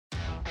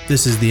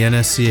This is the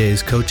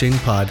NSCA's Coaching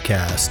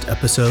Podcast,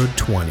 episode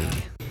 20.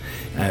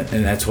 And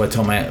that's what I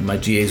tell my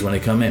GAs when they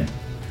come in.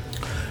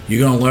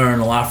 You're going to learn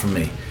a lot from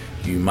me.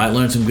 You might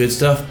learn some good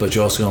stuff, but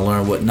you're also going to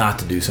learn what not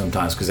to do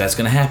sometimes, because that's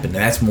going to happen. And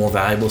that's more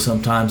valuable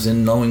sometimes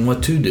than knowing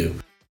what to do.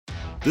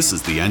 This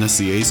is the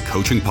NSCA's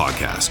Coaching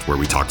Podcast, where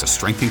we talk to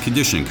strength and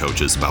conditioning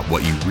coaches about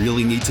what you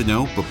really need to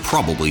know, but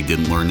probably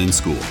didn't learn in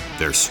school.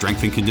 There's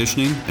strength and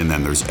conditioning, and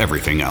then there's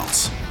everything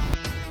else.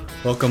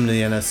 Welcome to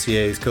the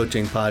NSCA's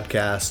Coaching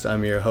Podcast.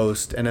 I'm your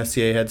host,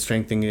 NSCA Head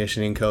Strength and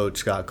Conditioning Coach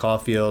Scott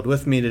Caulfield.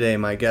 With me today,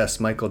 my guest,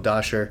 Michael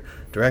Doscher,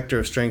 Director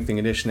of Strength and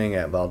Conditioning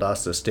at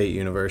Valdosta State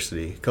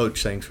University.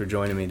 Coach, thanks for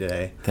joining me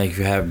today. Thank you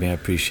for having me. I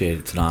appreciate it.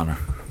 It's an honor.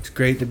 It's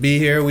great to be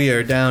here. We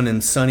are down in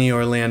sunny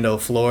Orlando,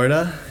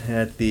 Florida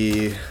at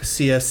the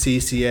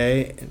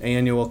CSCCA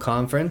annual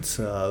conference.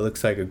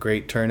 Looks like a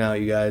great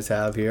turnout you guys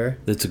have here.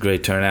 It's a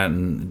great turnout,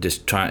 and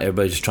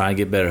everybody's just trying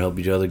to get better, help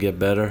each other get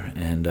better,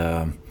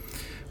 and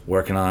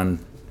working on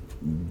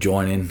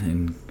joining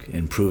and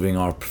improving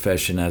our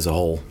profession as a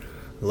whole.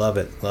 Love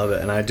it.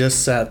 And I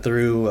just sat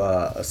through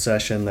a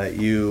session that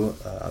you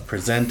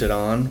presented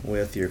on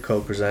with your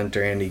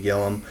co-presenter, Andy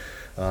Gillum,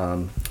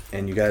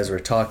 and you guys were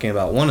talking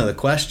about one of the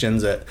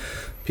questions that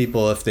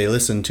people, if they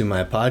listen to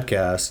my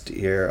podcast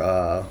here,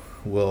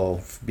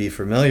 will be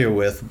familiar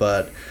with,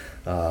 but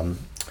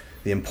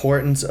the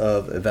importance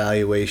of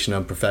evaluation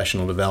of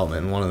professional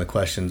development. And one of the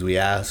questions we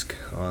ask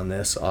on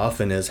this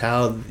often is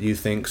how you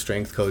think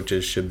strength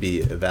coaches should be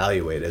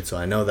evaluated. So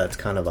I know that's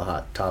kind of a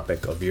hot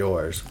topic of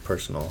yours,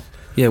 personal.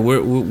 Yeah,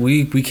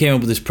 we came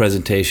up with this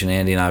presentation,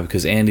 Andy and I,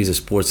 because Andy's a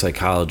sports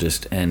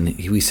psychologist, and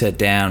we sat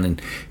down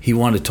and he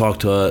wanted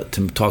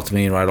to talk to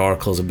me and write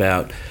articles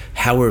about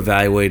how we're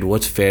evaluated,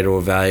 what's fair to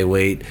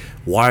evaluate,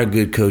 why are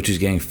good coaches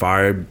getting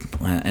fired,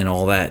 and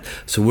all that.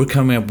 So we're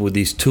coming up with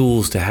these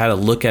tools to how to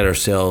look at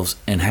ourselves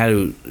and how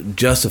to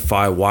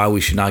justify why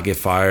we should not get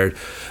fired,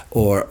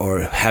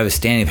 or have a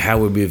standing of how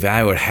we're being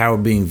evaluated, how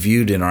we're being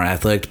viewed in our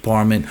athletic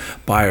department,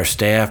 by our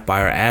staff,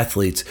 by our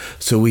athletes.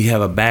 So we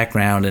have a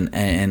background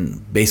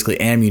and basically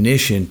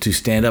ammunition to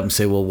stand up and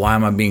say, well, why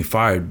am I being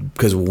fired?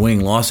 Because we're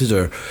winning losses,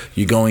 or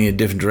you're going in a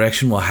different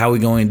direction? Well, how are we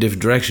going in a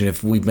different direction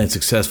if we've been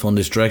successful in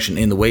this direction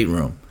in the weight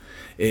room?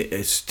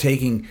 It's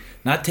passing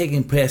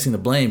the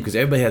blame, because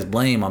everybody has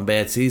blame on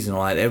bad season and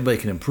all that. Everybody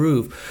can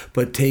improve,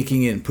 but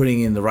taking it and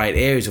putting it in the right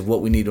areas of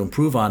what we need to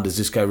improve on. Does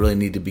this guy really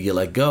need to get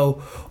let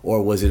go,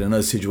 or was it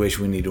another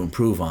situation we need to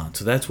improve on?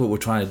 So that's what we're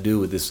trying to do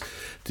with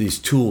these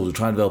tools. We're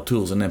trying to develop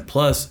tools, and then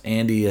plus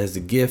Andy has the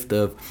gift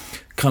of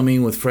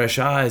coming with fresh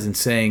eyes and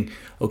saying,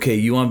 okay,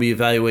 you want to be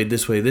evaluated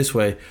this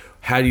way.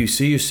 How do you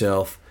see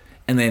yourself?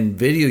 And then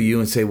video you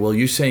and say, well,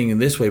 you're saying in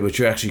this way, but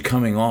you're actually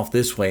coming off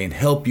this way, and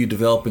help you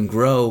develop and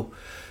grow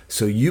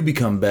so you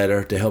become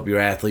better to help your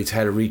athletes,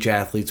 how to reach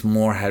athletes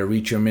more, how to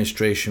reach your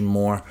administration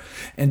more,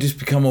 and just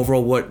become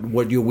overall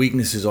what your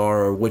weaknesses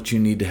are, or what you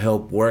need to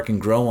help work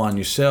and grow on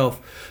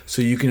yourself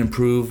so you can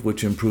improve,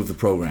 which improve the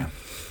program.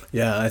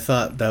 Yeah, I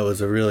thought that was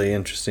a really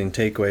interesting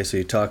takeaway. So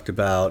you talked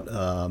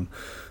about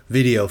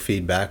video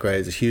feedback, right?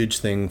 It's a huge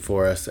thing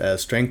for us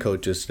as strength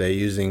coaches today,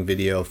 using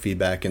video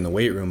feedback in the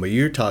weight room. But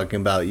you're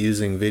talking about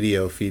using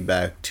video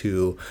feedback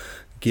to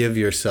give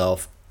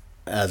yourself,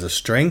 as a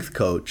strength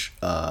coach,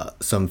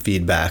 some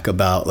feedback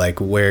about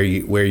like where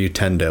you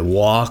tend to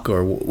walk,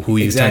 or who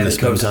you tend to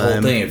spend time. The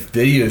whole thing. It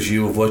videos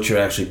you of what you're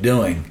actually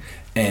doing,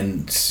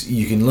 and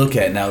you can look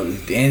at it. Now,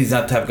 Andy's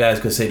not the type of guy that's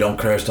going to say, don't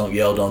curse, don't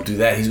yell, don't do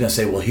that. He's going to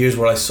say, well, here's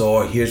what I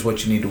saw, here's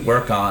what you need to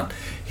work on,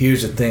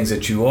 here's the things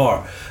that you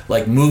are.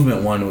 Like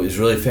movement one was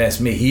really fast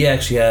to me. He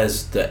actually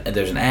has,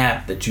 there's an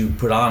app that you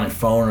put on a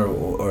phone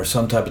or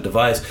some type of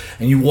device,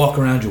 and you walk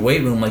around your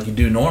weight room like you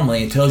do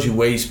normally, and it tells you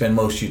where you spend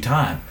most of your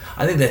time.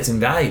 I think that's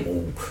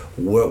invaluable.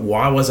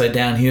 Why was I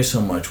down here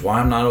so much?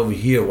 Why am I not over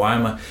here? Why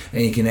am I?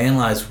 And you can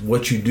analyze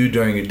what you do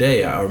during your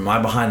day. Or am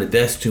I behind the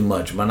desk too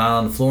much? Am I not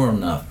on the floor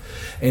enough?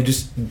 And it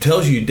just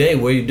tells you your day,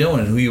 where you're doing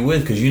and who you're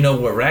with, because you know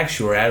what racks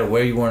you were at, or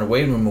where you were in the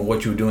weight room, or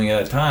what you were doing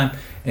at a time.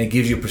 And it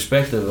gives you a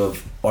perspective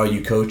of, are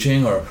you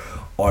coaching, or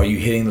are you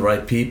hitting the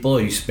right people?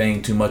 Are you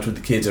spending too much with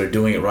the kids that are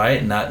doing it right,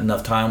 and not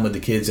enough time with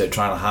the kids that are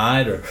trying to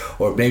hide?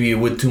 Or maybe you're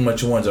with too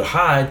much of the ones that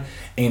hide,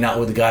 and you're not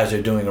with the guys that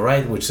are doing it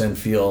right, which then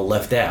feel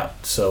left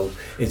out. So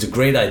it's a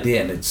great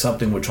idea, and it's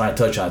something we're trying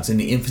to touch on. It's in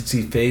the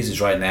infancy phases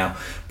right now,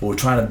 but we're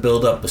trying to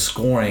build up a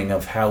scoring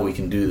of how we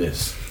can do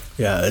this.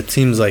 Yeah, it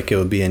seems like it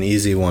would be an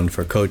easy one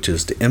for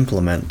coaches to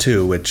implement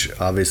too, which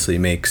obviously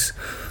makes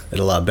it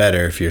a lot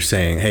better if you're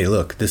saying, hey,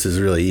 look, this is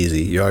really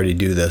easy. You already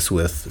do this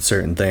with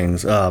certain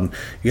things. You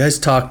guys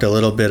talked a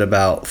little bit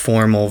about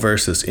formal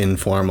versus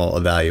informal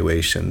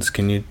evaluations.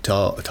 Can you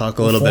talk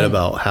a little bit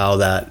about how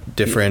that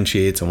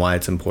differentiates and why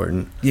it's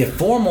important? Yeah,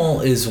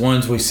 formal is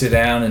ones we sit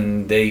down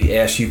and they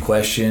ask you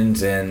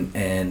questions, and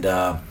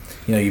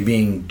you're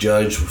being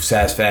judged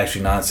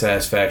satisfactory,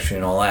 non-satisfactory,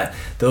 and all that.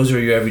 Those are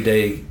your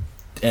everyday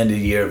end of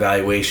year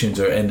evaluations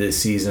or end of the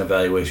season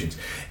evaluations.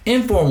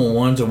 Informal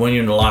ones are when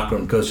you're in the locker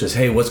room, coach says,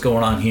 hey, what's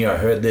going on here? I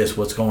heard this.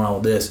 What's going on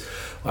with this?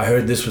 I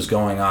heard this was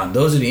going on.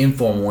 Those are the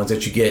informal ones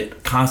that you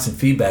get constant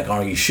feedback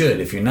on, or you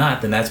should. If you're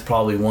not, then that's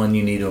probably one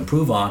you need to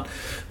improve on,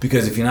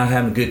 because if you're not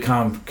having good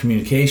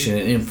communication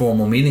in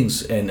informal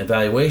meetings and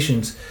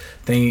evaluations,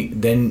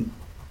 then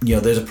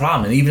there's a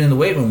problem. And even in the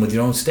weight room with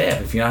your own staff,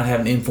 if you're not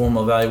having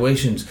informal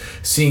evaluations,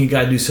 seeing a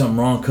guy do something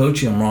wrong,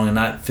 coaching him wrong, and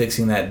not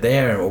fixing that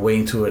there, or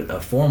waiting to a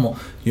formal,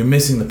 you're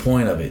missing the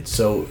point of it.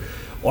 So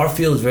our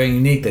field is very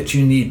unique that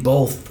you need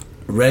both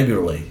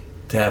regularly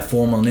to have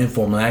formal and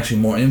informal, and actually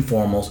more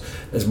informals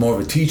as more of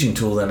a teaching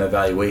tool than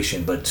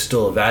evaluation, but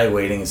still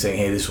evaluating and saying,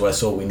 hey, this is what I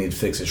saw, we need to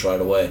fix this right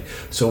away,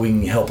 so we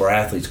can help our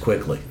athletes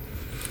quickly.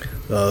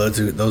 Well,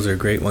 those are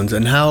great ones.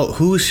 And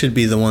who should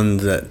be the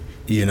ones that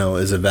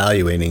is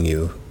evaluating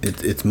you?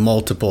 It's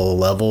multiple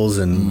levels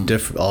and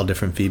all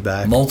different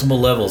feedback. Multiple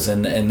levels,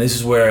 and this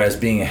is where, as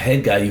being a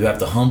head guy, you have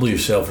to humble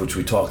yourself, which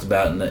we talked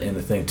about in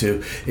the thing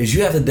too. Is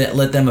you have to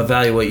let them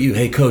evaluate you.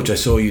 Hey, coach, I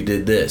saw you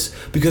did this,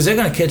 because they're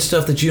going to catch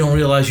stuff that you don't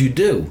realize you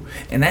do,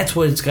 and that's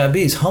what it's got to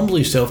be. Is humble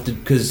yourself,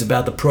 because it's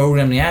about the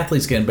program, the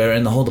athletes getting better,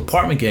 and the whole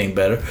department getting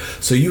better.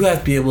 So you have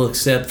to be able to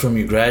accept from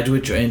your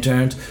graduates, your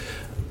interns,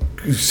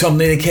 something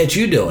they catch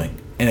you doing,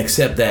 and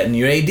accept that, and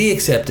your AD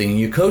accepting, and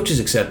your coaches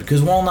accept,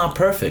 because we're all not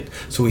perfect.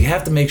 So we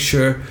have to make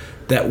sure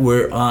that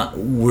we're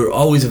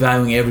always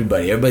evaluating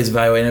everybody. Everybody's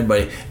evaluating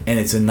everybody, and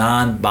it's a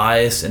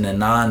non-biased and a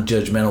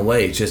non-judgmental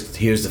way. It's just,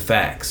 here's the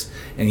facts.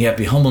 And you have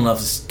to be humble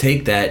enough to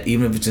take that,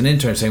 even if it's an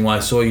intern saying, well,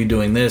 I saw you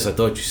doing this, I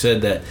thought you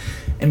said that.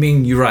 I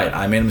mean, you're right,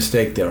 I made a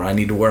mistake there, I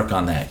need to work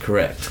on that,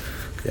 correct.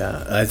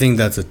 Yeah, I think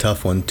that's a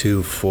tough one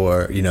too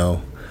for,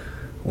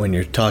 when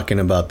you're talking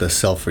about the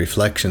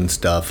self-reflection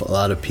stuff. A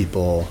lot of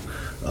people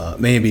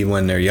maybe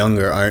when they're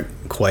younger aren't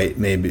quite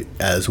maybe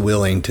as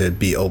willing to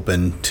be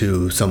open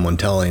to someone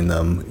telling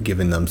them,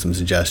 giving them some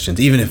suggestions,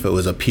 even if it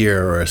was a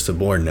peer or a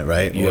subordinate,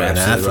 right? You're or an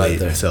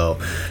athlete. Right. So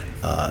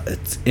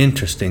it's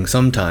interesting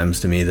sometimes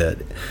to me that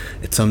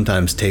it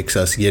sometimes takes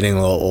us getting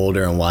a little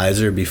older and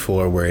wiser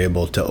before we're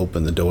able to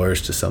open the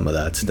doors to some of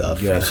that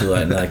stuff. You're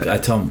absolutely right. And I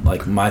tell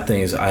them, my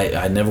thing is,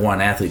 I never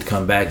want an athlete to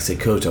come back and say,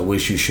 coach, I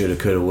wish you should have,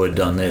 could have, would have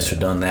done this or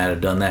done that or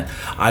done that.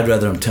 I'd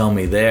rather them tell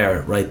me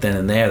there, right then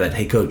and there, that,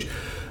 hey, coach,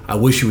 I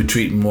wish you would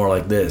treat me more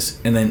like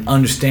this, and then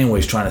understand what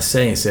he's trying to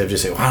say instead of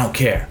just saying, well, I don't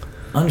care.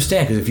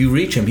 Understand, because if you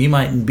reach him, he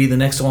might be the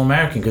next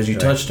All-American because you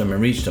touched him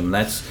and reached him. And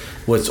that's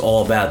what it's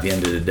all about at the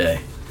end of the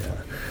day. Yeah.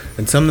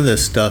 And some of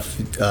this stuff,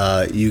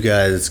 you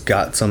guys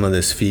got some of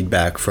this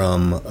feedback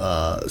from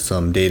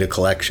some data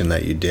collection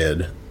that you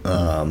did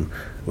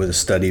with a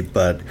study,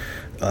 but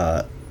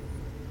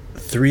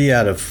 3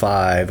 out of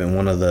 5 in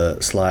one of the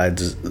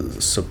slides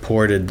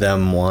supported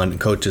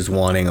coaches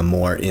wanting a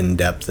more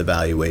in-depth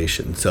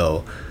evaluation.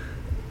 So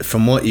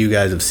from what you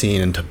guys have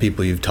seen and to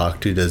people you've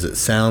talked to, does it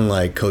sound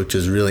like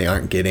coaches really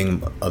aren't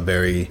getting a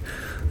very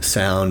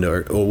sound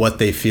or what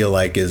they feel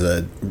like is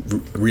a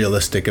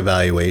realistic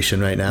evaluation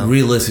right now?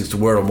 Realistic is the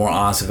word, or more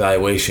honest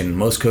evaluation.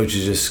 Most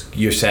coaches just,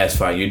 you're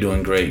satisfied, you're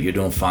doing great, you're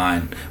doing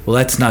fine. Well,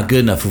 that's not good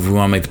enough if we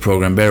want to make the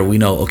program better. We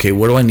know, okay,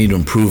 what do I need to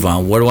improve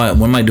on? What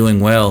am I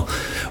doing well?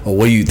 Or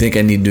what do you think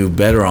I need to do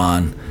better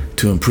on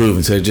to improve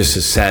instead of just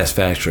as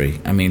satisfactory?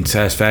 I mean,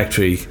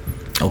 satisfactory,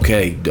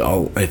 okay,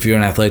 if you're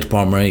an athletic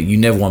department, right, you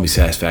never want to be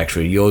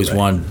satisfactory. You always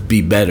want to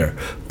be better.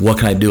 What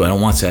can I do? I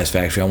don't want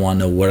satisfactory. I want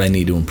to know what I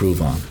need to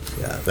improve on.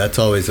 Yeah, that's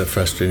always a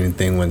frustrating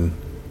thing when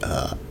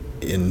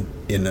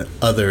in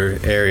other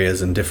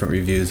areas and different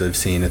reviews I've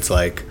seen, it's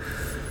like,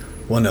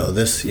 well, no,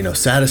 this,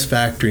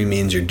 satisfactory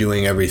means you're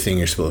doing everything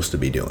you're supposed to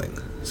be doing.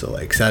 So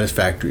like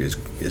satisfactory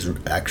is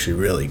actually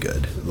really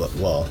good.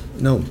 Well,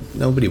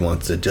 nobody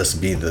wants to just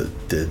be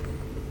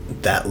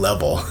that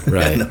level.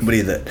 Right.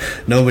 nobody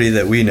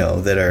that we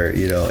know that are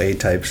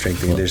A-type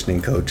strength and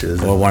conditioning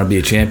coaches or want to be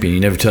a champion. You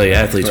never tell your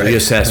athletes, right. Well, you're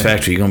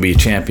satisfactory, you're going to be a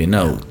champion.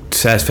 No,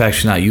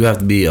 satisfaction not. You have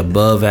to be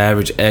above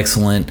average,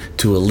 excellent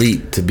to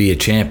elite to be a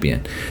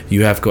champion.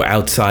 You have to go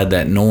outside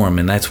that norm,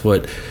 and that's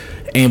what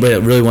anybody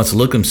that really wants to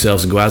look at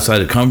themselves and go outside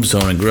the comfort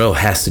zone and grow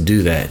has to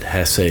do that.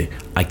 Has to say,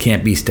 I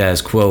can't be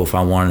status quo if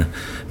I want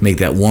to make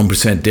that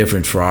 1%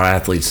 difference for our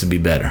athletes to be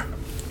better.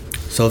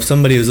 So if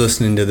somebody was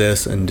listening to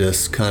this and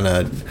just kind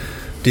of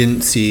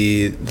didn't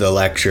see the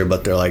lecture,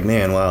 but they're like,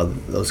 man, wow,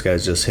 those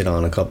guys just hit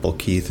on a couple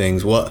key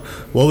things, what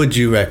would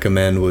you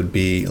recommend would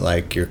be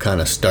like your kind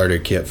of starter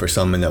kit for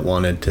someone that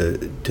wanted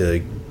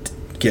to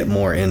get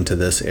more into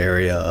this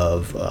area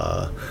of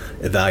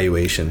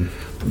evaluation?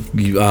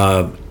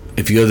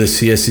 If you go to the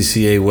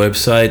CSCCA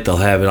website, they'll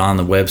have it on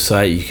the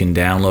website. You can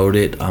download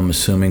it, I'm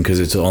assuming,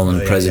 because it's all in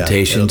the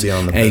presentations. Yeah,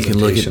 and you can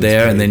look at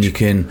there, and then you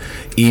can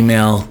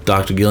email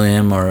Dr.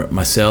 Gilliam or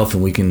myself,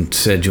 and we can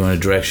send you in a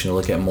direction to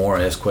look at more,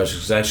 ask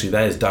questions. Because actually,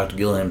 that is Dr.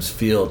 Gilliam's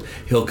field.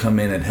 He'll come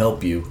in and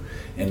help you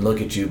and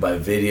look at you by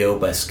video,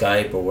 by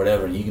Skype, or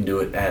whatever, and you can do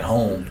it at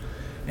home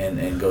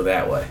and go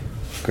that way.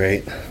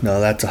 Great.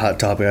 No, that's a hot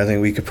topic. I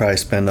think we could probably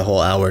spend a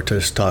whole hour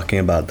just talking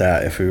about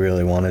that if we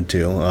really wanted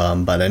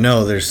to. But I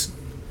know there's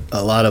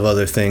a lot of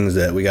other things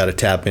that we got to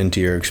tap into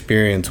your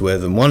experience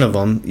with, and one of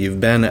them, you've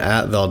been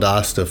at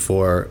Valdosta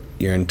for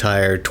your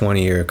entire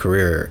 20-year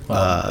career. Well,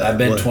 I've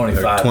been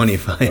 25.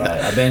 25. Right.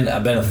 I've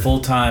been a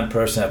full-time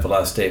person at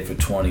Valdosta State for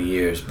 20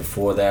 years.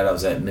 Before that, I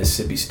was at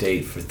Mississippi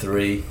State for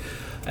 3.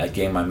 I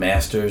gained my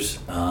master's.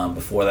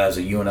 Before that, I was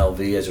at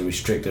UNLV as a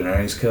restricted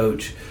earnings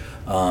coach.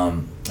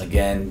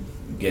 Again,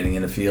 getting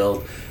in the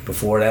field.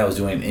 Before that, I was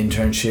doing an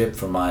internship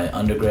for my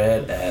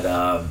undergrad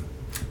at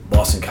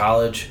Boston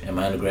College, and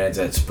my undergrad's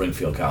at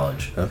Springfield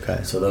College.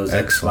 Okay. So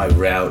that's my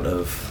route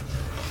of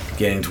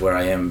getting to where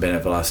I am. Been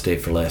at Valdosta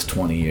State for the last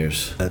 20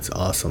 years. That's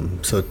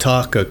awesome. So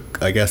I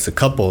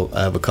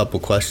have a couple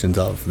questions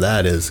off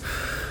that. Is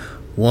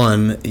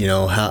one,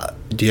 how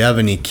do you have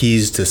any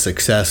keys to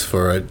success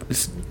for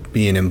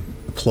being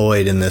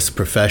employed in this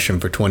profession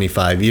for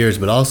 25 years,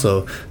 but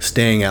also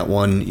staying at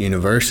one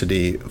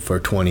university for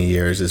 20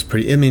 years is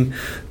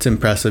it's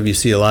impressive. You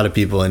see a lot of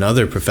people in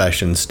other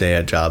professions stay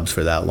at jobs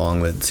for that long,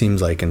 but it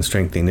seems like in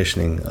strength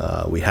conditioning,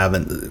 we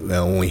haven't,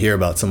 when we hear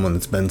about someone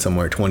that's been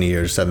somewhere 20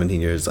 years,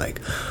 17 years, like,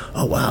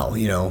 oh wow,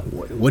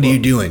 what are you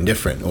doing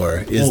different?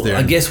 Or is there?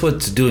 I guess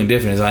what's doing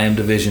different is I am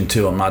Division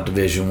II, I'm not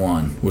Division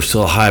I. We're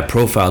still a high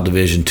profile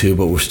Division II,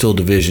 but we're still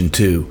Division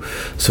II.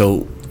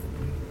 So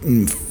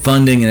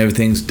funding and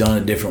everything's done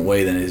a different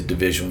way than it is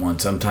Division I.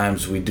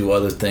 Sometimes we do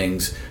other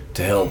things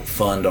to help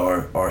fund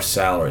our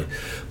salary.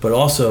 But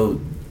also,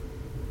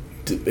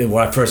 when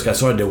I first got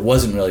started, there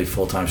wasn't really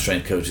full-time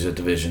strength coaches at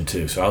Division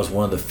II. So I was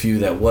one of the few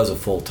that was a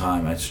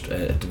full-time at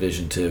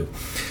Division II.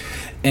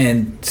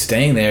 And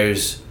staying there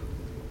is,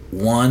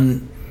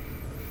 one,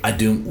 I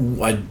do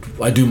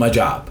my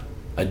job.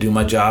 I do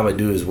my job, I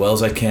do it as well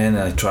as I can,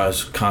 and I try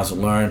to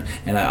constantly learn,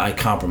 and I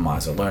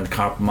compromise. I learn to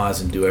compromise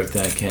and do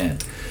everything I can.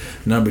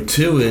 Number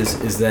two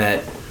is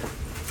that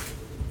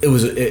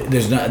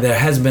there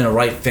hasn't been a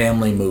right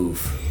family move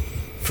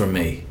for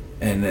me,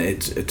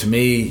 and to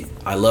me,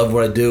 I love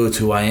what I do. It's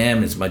who I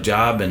am. It's my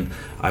job, and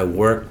I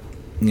work,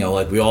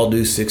 like we all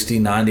do, 60,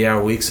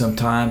 90-hour weeks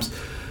sometimes.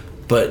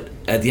 But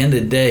at the end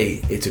of the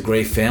day, it's a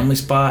great family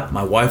spot.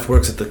 My wife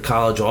works at the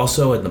college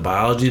also in the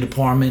biology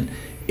department.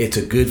 It's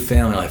a good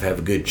family life. I have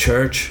a good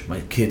church.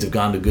 My kids have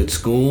gone to good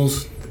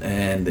schools,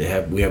 and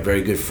we have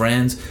very good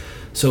friends.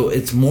 So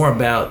it's more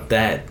about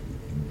that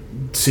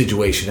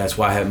situation. That's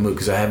why I haven't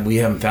moved, because we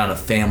haven't found a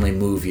family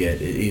move yet.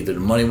 Either the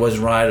money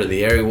wasn't right or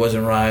the area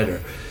wasn't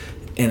right,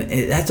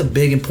 that's a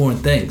big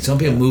important thing. Some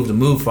people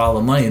move for all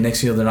the money, and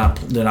next thing you know,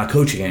 they're not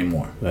coaching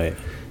anymore. Right.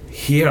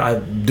 Here,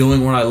 I'm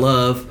doing what I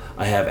love.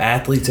 I have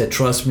athletes that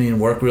trust me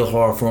and work real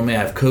hard for me. I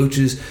have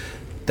coaches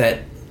that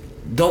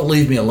don't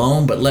leave me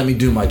alone, but let me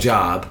do my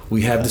job.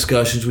 We have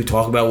discussions, we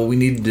talk about what we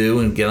need to do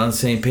and get on the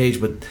same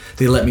page, but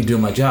they let me do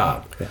my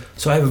job. Yeah.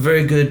 So I have a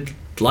very good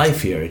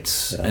life here.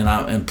 And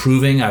I'm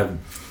improving. I've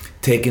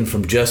taken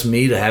from just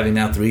me to having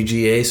now 3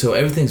 GAs, so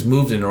everything's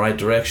moved in the right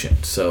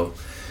direction. So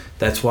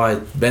that's why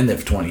I've been there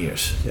for 20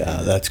 years.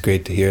 Yeah, that's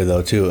great to hear,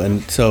 though, too.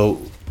 And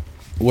so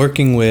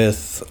working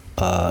with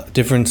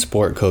different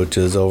sport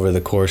coaches over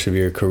the course of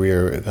your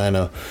career,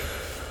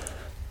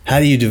 how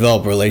do you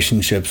develop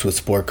relationships with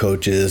sport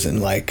coaches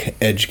and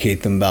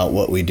educate them about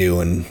what we do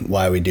and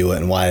why we do it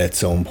and why it's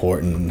so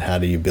important, and how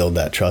do you build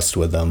that trust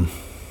with them?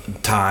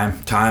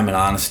 Time and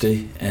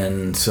honesty,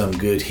 and some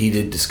good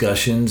heated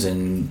discussions,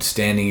 and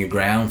standing your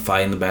ground,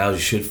 fighting the battles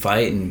you should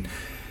fight, and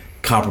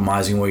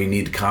compromising where you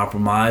need to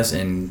compromise.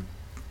 And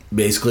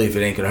basically, if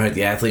it ain't gonna hurt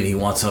the athlete, he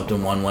wants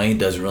something one way, it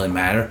doesn't really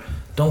matter.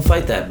 Don't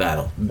fight that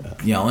battle,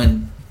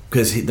 and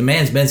because the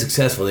man's been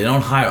successful. They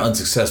don't hire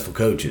unsuccessful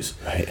coaches.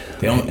 Right.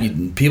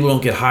 People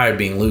don't get hired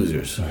being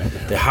losers. Right.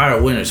 They hire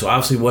winners. So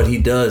obviously, what he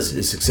does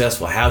is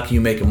successful. How can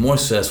you make him more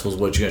successful? Is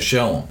what you're going to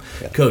show him.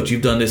 Yeah. Coach,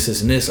 you've done this,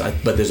 and this,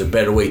 but there's a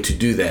better way to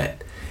do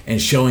that. And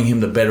showing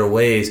him the better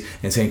ways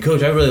and saying,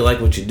 Coach, I really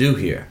like what you do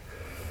here.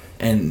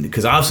 And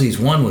because obviously he's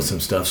won with some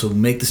stuff, so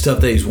make the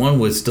stuff that he's won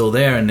with still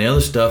there, and the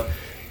other stuff,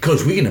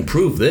 Coach, we can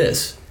improve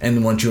this.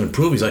 And once you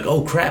improve, he's like,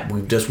 oh, crap,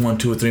 we've just won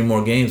 2 or 3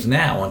 more games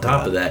now on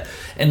top of that.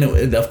 And,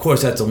 of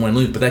course, that's a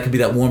win-lose, but that could be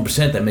that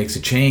 1% that makes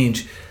a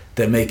change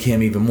that make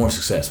him even more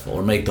successful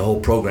or make the whole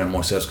program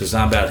more successful, because it's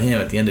not about him.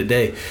 At the end of the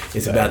day,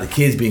 it's about the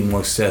kids being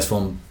more successful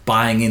and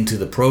buying into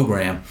the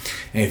program.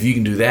 And if you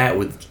can do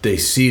that, they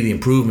see the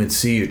improvements,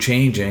 see you're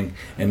changing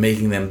and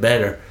making them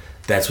better,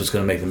 that's what's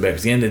going to make them better.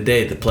 Because at the end of the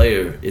day, the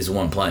player is the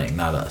one playing,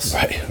 not us.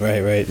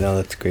 Right. No,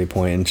 that's a great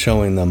point. And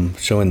showing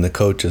the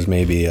coaches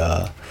maybe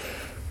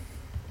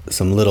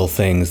some little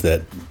things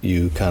that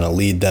you kind of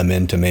lead them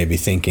into maybe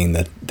thinking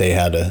that they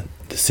had a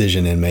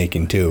decision in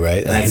making too,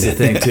 right? That's the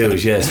thing too,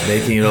 is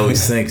making it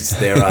always think it's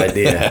their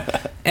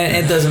idea.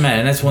 And it doesn't matter.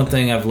 And that's one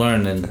thing I've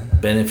learned and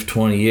been in for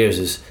 20 years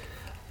is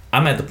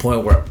I'm at the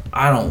point where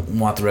I don't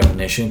want the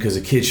recognition, because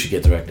the kids should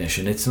get the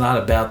recognition. It's not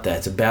about that.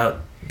 It's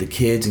about the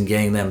kids and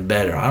getting them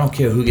better. I don't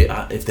care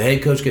if the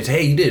head coach gets,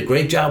 hey, you did a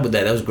great job with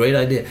that. That was a great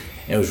idea.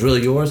 And it was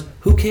really yours.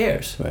 Who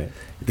cares? Right.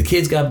 If the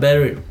kids got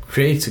better, it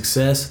created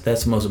success.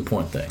 That's the most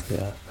important thing.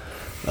 Yeah.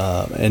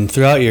 And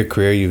throughout your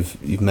career, you've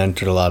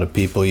mentored a lot of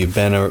people. You've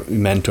been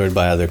mentored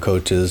by other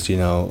coaches.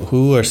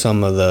 Who are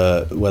some of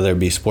the, whether it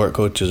be sport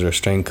coaches or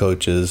strength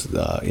coaches,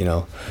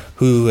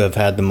 who have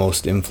had the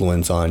most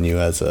influence on you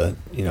as a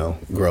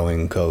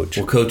growing coach?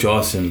 Well, Coach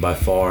Austin, by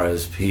far,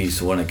 he's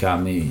the one that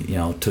got me.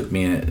 Took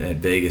me at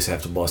Vegas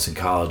after Boston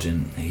College,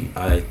 and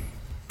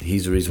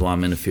he's the reason why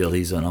I'm in the field.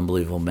 He's an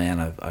unbelievable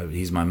man.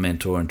 He's my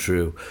mentor and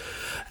true.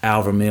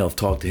 Al Vermeil, I've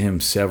talked to him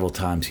several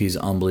times. He's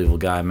an unbelievable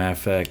guy. Matter of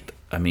fact,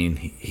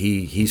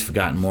 he's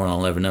forgotten more than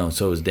I'll ever know.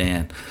 So is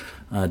Dan.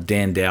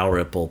 Dan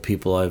Dalrymple.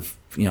 People I've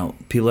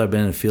been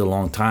in the field a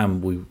long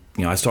time.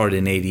 I started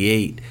in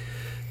 '88.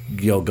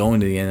 Going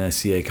to the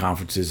NSCA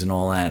conferences and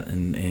all that,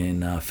 and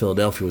in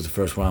Philadelphia was the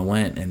first one I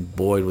went, and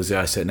Boyd was there.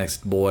 I sat next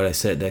to Boyd. I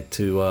sat next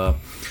to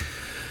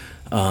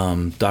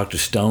Dr.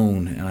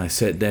 Stone, and I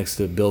sat next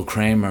to Bill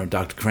Kramer,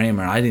 Dr.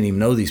 Kramer. I didn't even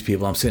know these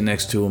people. I'm sitting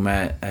next to them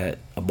at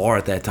a bar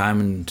at that time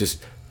and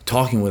just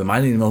talking with them. I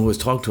didn't even know who I was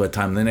talking to at the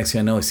time. And the next thing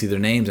I know, I see their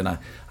names, and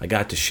I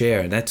got to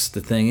share. And that's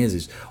the thing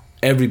is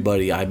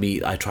everybody I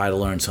meet, I try to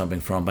learn something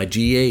from. My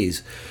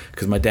GAs,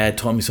 because my dad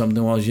taught me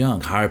something when I was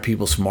young. Hire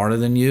people smarter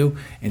than you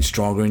and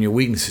stronger in your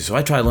weaknesses. So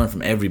I try to learn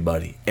from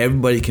everybody.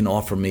 Everybody can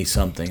offer me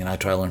something, and I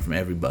try to learn from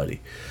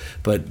everybody.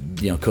 But,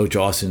 Coach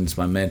Austin's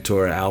my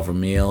mentor, Al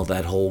Vermeil,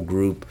 that whole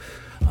group.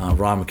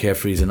 Ron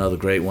McCaffrey's another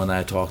great one that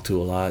I talk to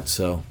a lot.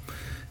 So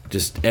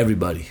just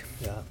everybody.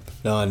 Yeah.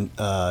 No,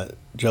 and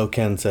Joe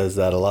Ken says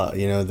that a lot,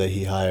 that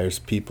he hires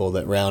people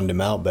that round him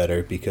out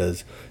better,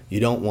 because you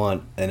don't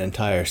want an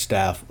entire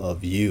staff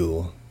of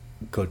you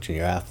coaching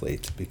your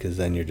athletes, because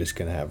then you're just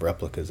going to have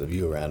replicas of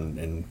you around.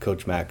 And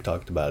Coach Mack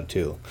talked about it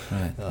too.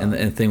 Right. And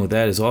the thing with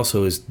that is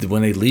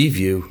when they leave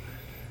you,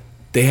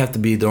 they have to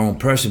be their own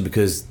person,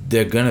 because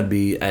they're going to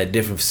be at a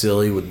different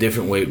facility with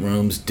different weight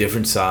rooms,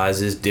 different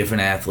sizes,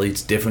 different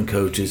athletes, different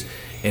coaches.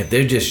 And if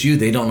they're just you,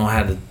 they don't know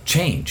how to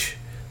change.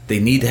 They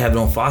need to have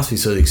their own philosophy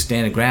so they can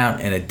stand the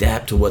ground and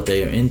adapt to what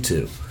they are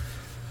into.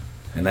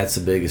 And that's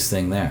the biggest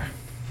thing there.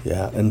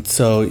 Yeah, and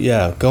so,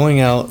 going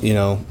out,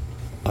 all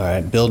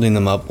right, building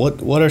them up.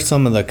 What are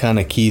some of the kind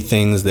of key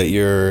things that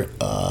you're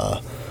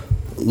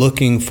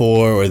looking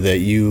for, or that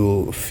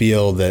you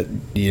feel that,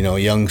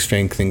 young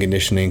strength and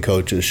conditioning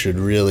coaches should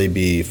really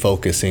be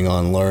focusing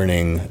on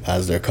learning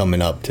as they're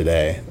coming up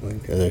today?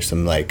 There's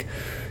some,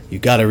 you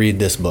got to read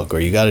this book,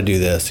 or you got to do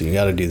this, or you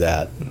got to do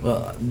that.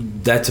 Well,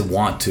 that's a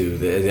want to.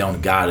 They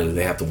don't got to.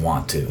 They have to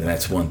want to. And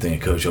that's one thing a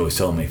coach always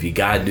told me. If you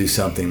got to do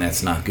something,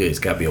 that's not good. It's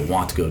got to be a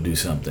want to go do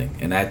something.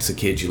 And that's the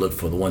kids you look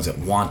for, the ones that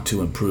want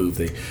to improve.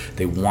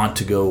 They want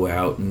to go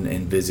out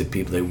and visit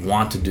people. They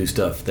want to do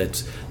stuff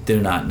that's they're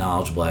not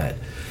knowledgeable at.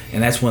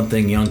 And that's one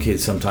thing young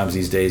kids sometimes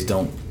these days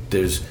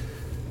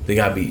they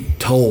got to be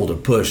told or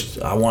pushed.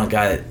 I want a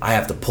guy that I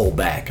have to pull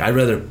back. I'd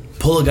rather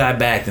pull a guy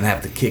back than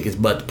have to kick his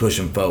butt to push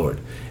him forward.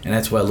 And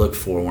that's what I look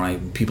for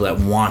people that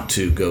want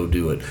to go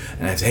do it.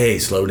 And that's, hey,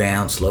 slow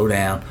down,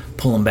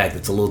 pull them back.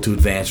 That's a little too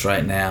advanced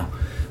right now.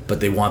 But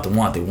they want to.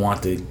 They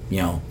want to,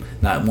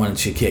 not wanting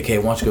to kick. Hey,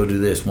 why don't you go do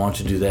this? Why don't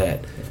you do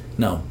that?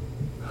 No.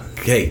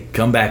 Hey,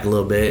 come back a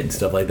little bit and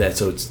stuff like that.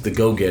 So it's the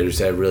go-getters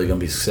that are really going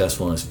to be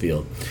successful in this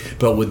field.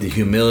 But with the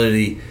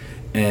humility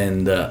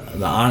and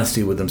the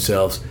honesty with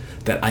themselves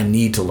that I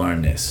need to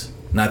learn this.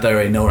 Not that I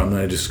already know it, I'm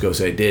going to just go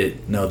say I did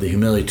it. No, the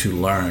humility to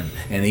learn.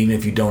 And even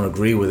if you don't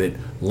agree with it,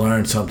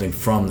 learn something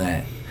from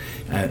that.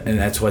 And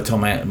that's what I tell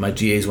my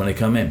GAs when they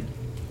come in.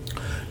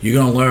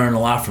 You're going to learn a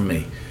lot from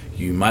me.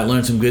 You might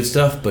learn some good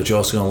stuff, but you're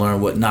also going to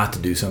learn what not to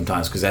do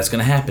sometimes, because that's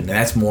going to happen. And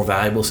that's more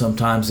valuable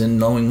sometimes than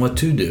knowing what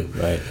to do.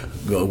 Right.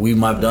 We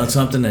might have done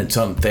something and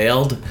something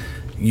failed.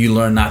 You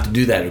learn not to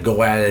do that or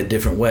go at it a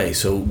different way.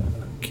 So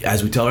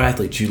as we tell our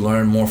athletes, you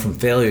learn more from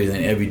failure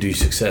than ever you do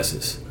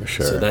successes. For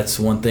sure. So that's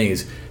one thing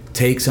is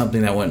take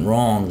something that went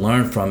wrong,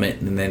 learn from it,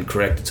 and then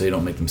correct it so you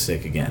don't make the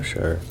mistake again.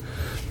 Sure.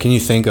 Can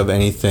you think of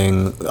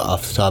anything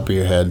off the top of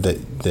your head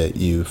that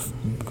you've,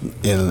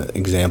 in an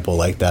example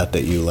like that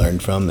you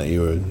learned from, that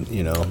you were,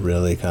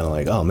 really kind of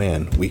like, oh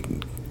man, we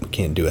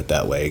can't do it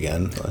that way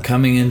again?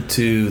 Coming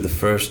into the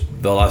first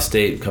Valdosta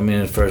State, coming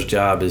into the first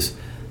job is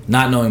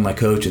not knowing my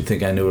coach and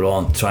think I knew it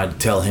all and trying to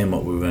tell him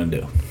what we were going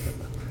to do.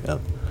 Yep.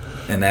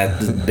 And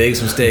that's the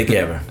biggest mistake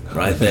ever,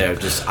 right there.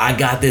 Just, I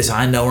got this,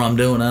 I know what I'm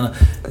doing.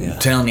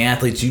 Telling the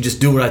athletes, you just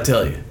do what I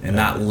tell you, and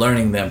not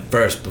learning them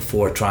first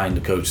before trying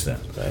to coach them.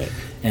 Right.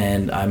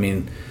 And,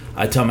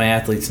 I tell my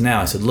athletes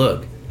now, I said,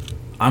 look,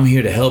 I'm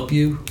here to help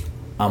you.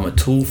 I'm a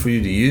tool for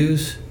you to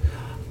use.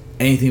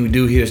 Anything we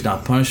do here is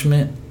not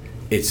punishment.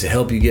 It's to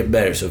help you get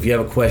better. So if you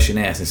have a question,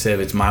 ask, instead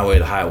of it's my way or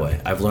the highway.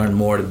 I've learned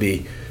more to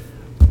be,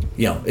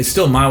 it's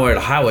still my way or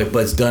the highway,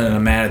 but it's done in a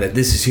manner that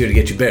this is here to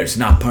get you better. It's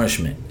not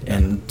punishment.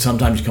 And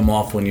sometimes you come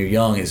off when you're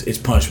young, it's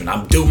punishment.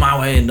 I'm doing my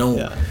way and don't.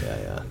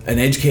 Yeah. An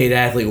educated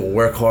athlete will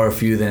work harder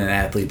for you than an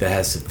athlete that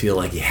has to feel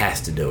like he has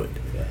to do it.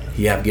 Yeah.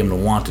 You have to give him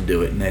the want to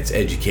do it, and that's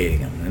educating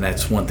him. And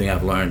that's one thing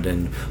I've learned.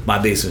 And my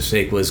biggest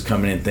mistake was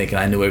coming in thinking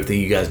I knew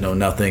everything, you guys know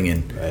nothing.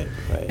 And right.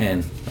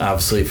 And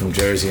obviously from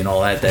Jersey and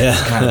all that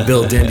kind of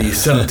built into you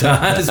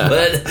sometimes.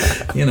 But,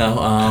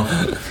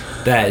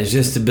 that is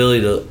just the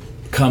ability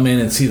come in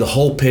and see the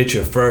whole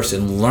picture first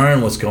and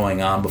learn what's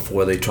going on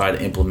before they try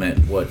to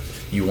implement what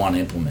you want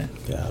to implement.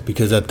 Yeah,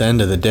 because at the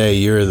end of the day,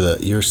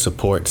 you're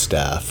support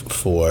staff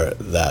for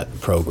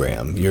that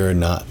program.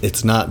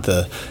 It's not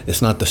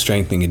the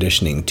strength and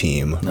conditioning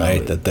team,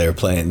 right? That they're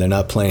playing. They're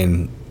not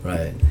playing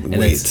right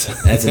weights.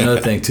 And that's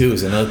another thing too.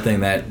 Is another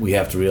thing that we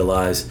have to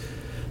realize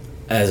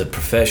as a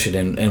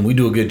profession, and we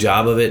do a good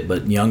job of it.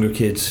 But younger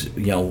kids,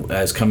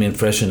 as come in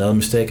fresh, another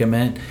mistake I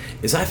made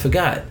is I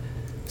forgot.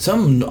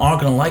 Some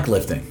aren't going to like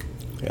lifting,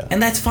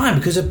 and that's fine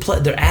because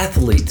they're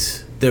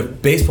athletes. They're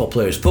baseball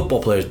players,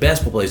 football players,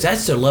 basketball players.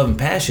 That's their love and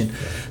passion. Yeah.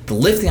 The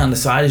lifting on the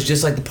side is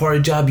just like the part of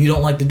the job you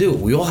don't like to do.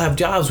 We all have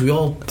jobs.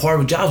 Part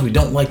of jobs we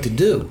don't like to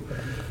do.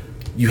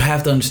 You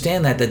have to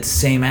understand that the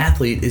same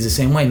athlete is the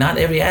same way. Not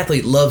every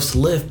athlete loves to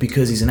lift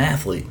because he's an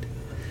athlete.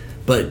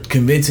 But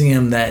convincing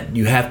him that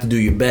you have to do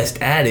your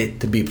best at it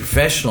to be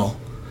professional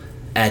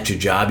at your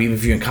job, even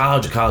if you're in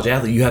college, a college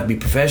athlete, you have to be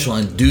professional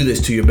and do this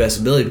to your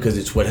best ability because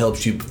it's what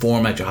helps you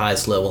perform at your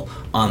highest level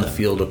on the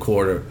field or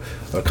court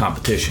or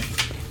competition.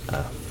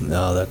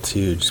 No, that's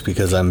huge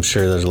because I'm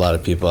sure there's a lot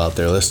of people out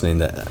there listening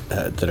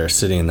that are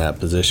sitting in that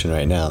position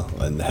right now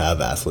and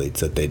have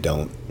athletes that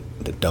don't.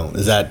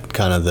 Is that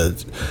kind of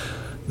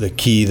the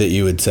key that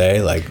you would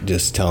say, like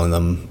just telling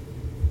them,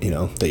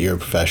 that you're a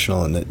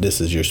professional and that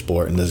this is your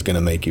sport and this is going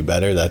to make you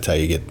better? That's how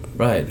you get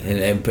right,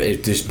 and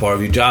it's just part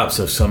of your job.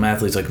 So some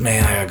athletes like,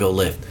 man, I gotta go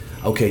lift.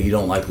 Okay, you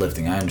don't like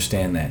lifting. I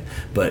understand that,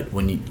 but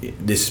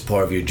this is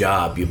part of your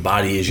job. Your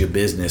body is your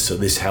business, so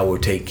this is how we're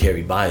taking care of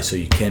your body, so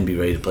you can be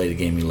ready to play the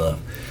game you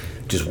love.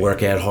 Just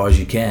work as hard as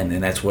you can,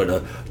 and that's what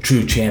a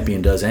true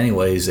champion does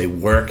anyway. Is they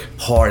work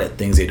hard at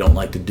things they don't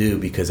like to do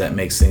because that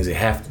makes things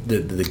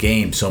the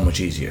game so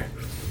much easier.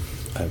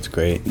 That's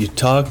great. You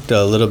talked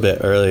a little bit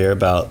earlier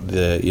about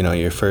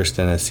your first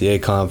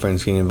NSCA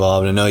conference getting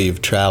involved. I know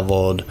you've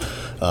traveled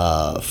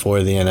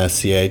for the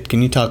NSCA.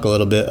 Can you talk a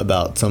little bit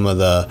about some of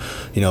the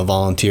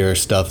volunteer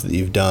stuff that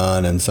you've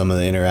done and some of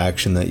the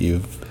interaction that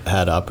you've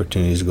had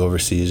opportunities to go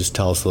overseas? Just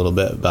tell us a little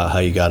bit about how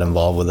you got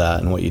involved with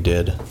that and what you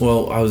did.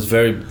 Well, I was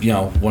very,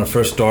 when I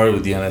first started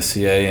with the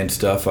NSCA and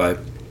stuff, I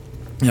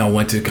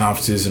went to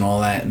conferences and all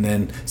that, and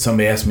then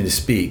somebody asked me to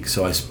speak,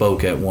 so I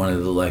spoke at one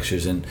of the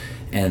lectures and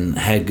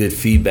had good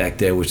feedback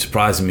there, which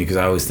surprised me because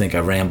I always think I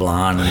ramble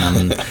on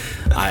and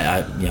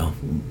I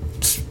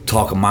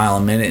talk a mile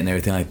a minute and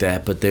everything like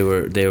that. But they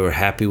were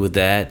happy with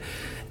that,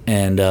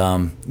 and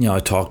I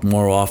talked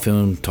more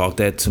often. Talked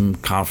at some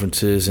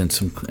conferences and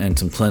some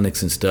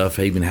clinics and stuff.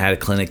 I even had a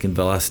clinic in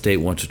Valdosta State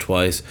once or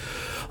twice,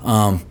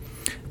 and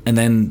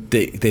then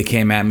they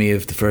came at me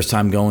the first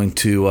time going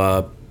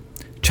to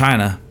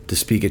China to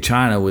speak at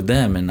China with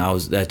them, and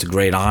that's a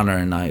great honor,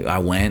 and I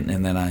went,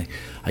 and then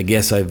I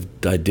guess I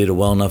did a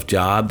well enough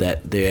job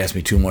that they asked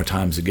me 2 more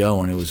times to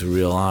go, and it was a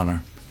real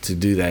honor to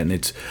do that. And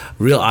it's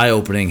real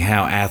eye-opening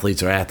how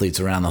athletes are athletes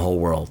around the whole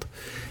world.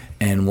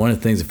 And one of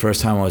the things, the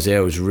first time I was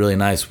there, was really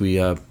nice. We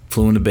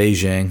flew into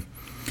Beijing,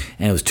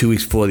 and it was 2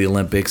 weeks before the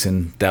Olympics,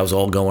 and that was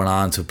all going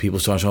on, so people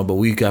started showing. But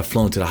we got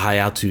flown to the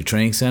high-altitude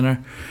training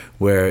center,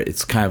 where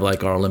it's kind of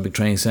like our Olympic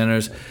training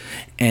centers.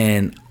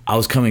 And I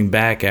was coming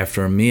back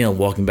after a meal,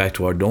 walking back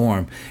to our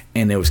dorm,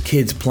 and there was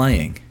kids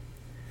playing.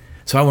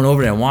 So I went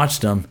over there and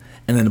watched them,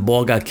 and then the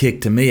ball got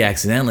kicked to me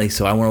accidentally.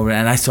 So I went over there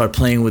and I started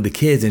playing with the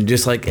kids, and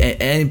just like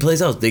any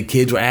place else, the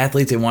kids were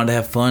athletes. They wanted to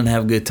have fun,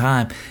 have a good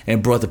time, and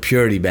it brought the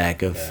purity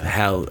back of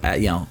how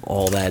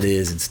all that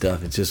is and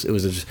stuff. It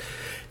was just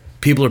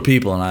people are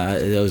people,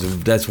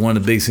 and that's one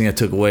of the biggest things I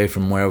took away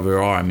from wherever we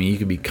are. I mean, you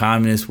could be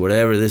communist,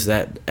 whatever, this,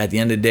 that. At the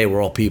end of the day,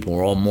 we're all people.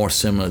 We're all more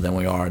similar than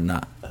we are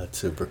not. That's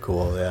super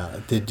cool, yeah.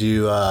 Did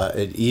you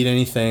eat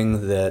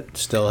anything that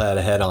still had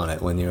a head on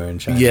it when you were in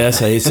China?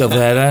 Yes, I ate stuff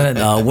that had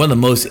on it. One of the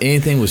most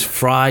anything was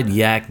fried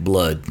yak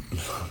blood.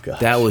 Oh, gosh.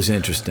 That was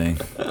interesting.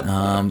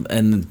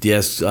 And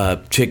yes,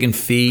 chicken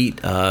feet,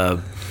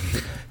 yak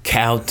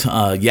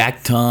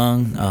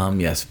tongue,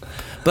 yes.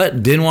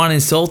 But didn't want to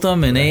insult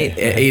them and ate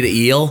an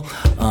eel,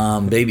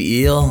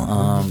 baby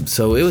eel.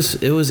 So it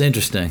was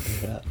interesting.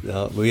 Yeah,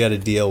 no, we had a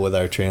deal with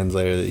our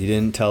translator that he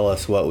didn't tell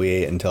us what we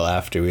ate until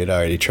after we had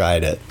already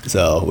tried it.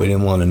 So we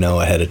didn't want to know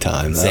ahead of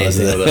time. Same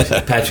thing with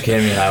us. Patrick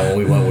Henry and I, when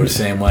we went, were the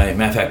same way.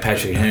 Matter of fact,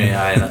 Patrick Henry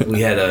and I,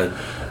 we had a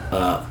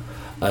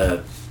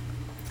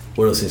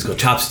what are those things called?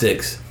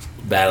 Chopsticks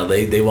battle.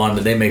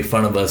 They make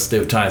fun of us. They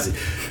were trying to.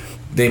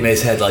 They may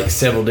have had like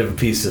several different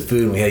pieces of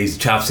food, and we had these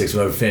chopsticks.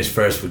 Whoever finished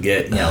first would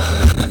get,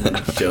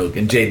 joke.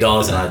 And Jay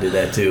Dawes and I did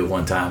that too.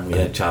 One time we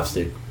had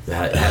chopstick.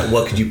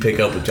 What could you pick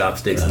up with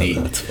chopsticks and eat?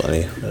 That's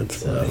funny.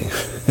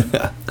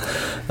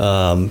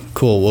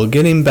 Cool. Well,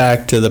 getting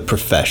back to the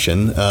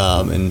profession,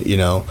 and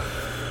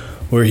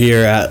we're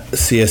here at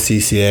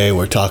CSCCA.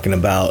 We're talking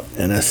about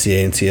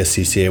NSCA and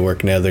CSCCA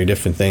working together,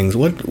 different things.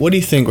 What do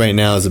you think right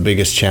now is the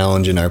biggest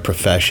challenge in our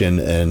profession?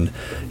 And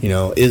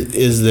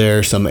is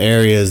there some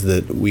areas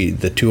that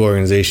the two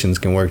organizations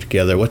can work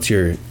together? What's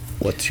your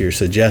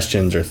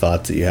suggestions or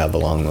thoughts that you have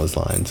along those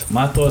lines?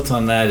 My thoughts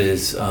on that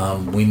is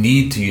we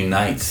need to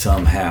unite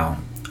somehow,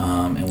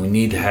 and we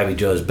need to have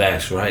each other's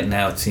backs. Right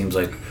now, it seems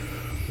like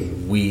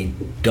we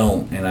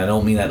don't. And I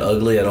don't mean that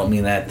ugly. I don't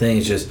mean that thing.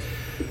 It's just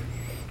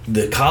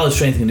the College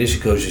Strength and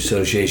Conditioning Coaches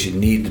Association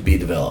need to be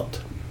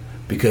developed,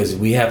 because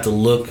we have to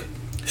look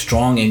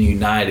strong and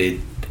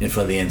united in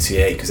front of the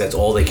NCAA, because that's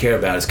all they care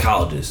about is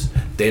colleges.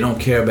 They don't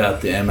care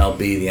about the MLB,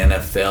 the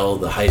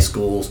NFL, the high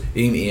schools.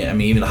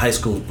 Even the high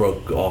schools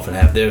broke off and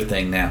have their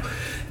thing now.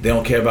 They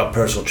don't care about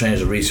personal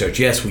trainers or research.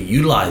 Yes, we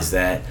utilize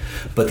that,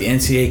 but the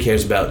NCAA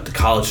cares about the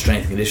college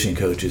strength and conditioning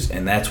coaches,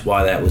 and that's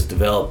why that was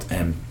developed.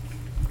 And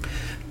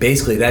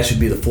basically, that should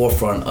be the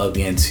forefront of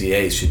the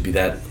NCAA. It should be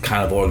that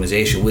kind of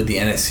organization with the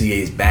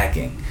NSCA's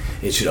backing.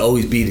 It should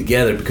always be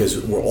together, because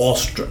we're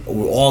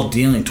all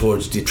dealing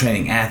towards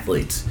training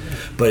athletes,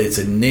 but it's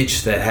a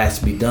niche that has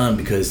to be done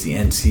because the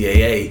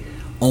NCAA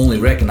only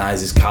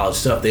recognizes college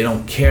stuff. They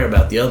don't care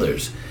about the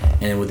others,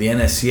 and with the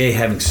NSCA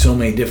having so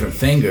many different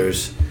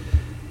fingers,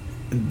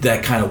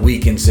 that kind of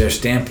weakens their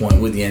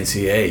standpoint with the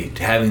NCAA.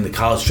 Having the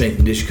College Strength and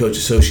Conditioning Coach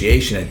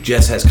Association that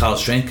just has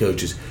college strength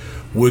coaches,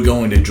 we're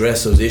going to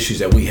address those issues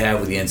that we have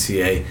with the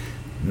NCAA,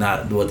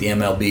 not what the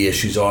MLB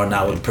issues are,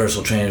 not what the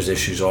personal trainers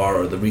issues are,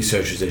 or the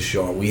researchers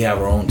issues are. We have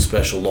our own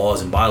special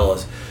laws and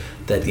bylaws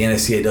that the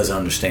NSCAA doesn't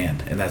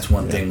understand, and that's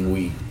one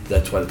thing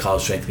that's why the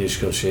College Strength and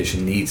Conditioning Coach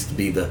Association needs to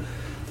be the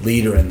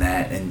leader in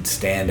that and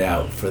stand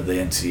out for the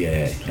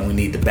NCAA. And we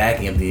need the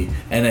backing of the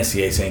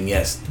NSCAA saying,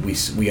 yes,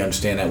 we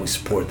understand that, we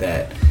support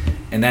that.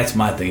 And that's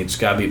my thing. It's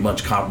got to be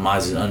much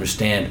compromises and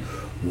understand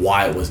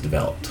why it was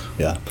developed.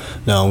 Yeah.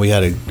 No, we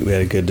had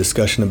a good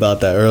discussion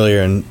about that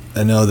earlier, and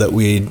I know that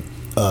we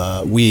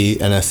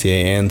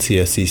NSCA and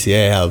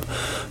CSCCA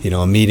have,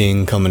 a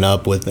meeting coming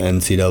up with the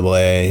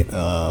NCAA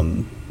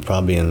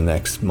probably in the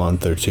next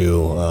month or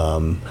two,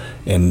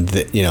 and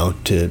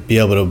to be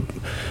able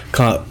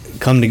to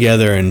come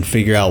together and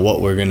figure out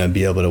what we're going to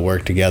be able to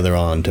work together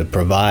on to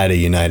provide a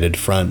united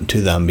front to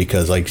them,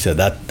 because like you said,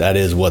 that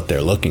is what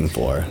they're looking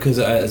for. Because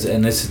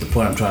and this is the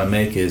point I'm trying to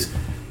make, is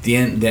the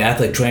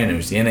athletic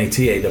trainers, the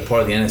NATA, they're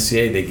part of the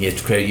NSCA, they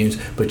get credit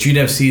unions, but you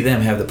never see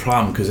them have the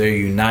problem because they're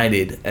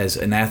united as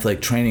an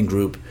athletic training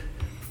group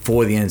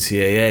for the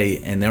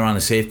NCAA, and they're on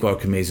the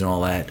safeguard committees and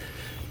all that.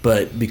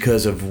 But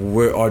because of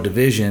our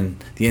division,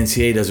 the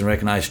NCAA doesn't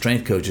recognize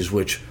strength coaches,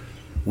 which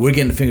we're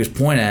getting the fingers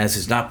pointed at us.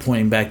 It's not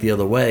pointing back the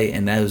other way,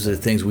 and those are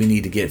the things we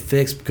need to get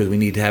fixed, because we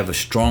need to have a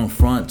strong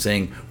front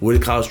saying we're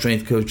the college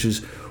strength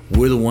coaches,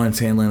 we're the ones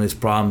handling this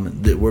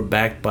problem, that we're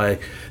backed by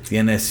the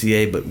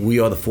NSCA, but we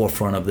are the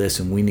forefront of this,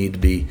 and we need to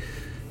be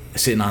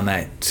sitting on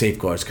that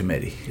safeguards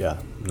committee. Yeah.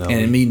 No. And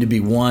it needs to be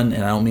one,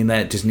 and I don't mean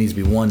that, it just needs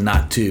to be one,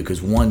 not two,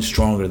 because one's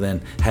stronger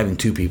than having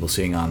two people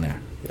sitting on there.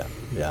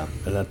 Yeah,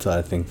 and that's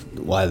I think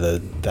why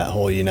that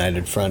whole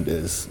united front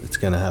it's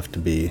going to have to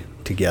be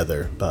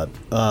together. But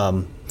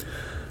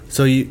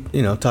so you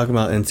talking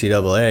about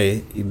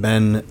NCAA, you've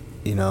been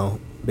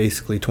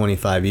basically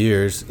 25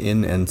 years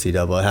in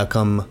NCAA. How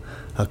come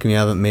you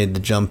haven't made the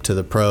jump to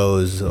the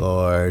pros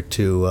or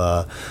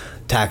to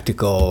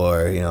tactical,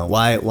 or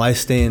why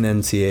stay in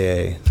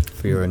NCAA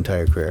for your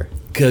entire career?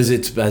 Because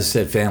it's, as I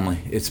said, family.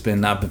 It's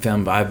not been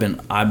family,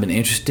 but I've been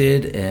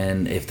interested,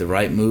 and if the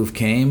right move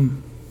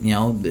came.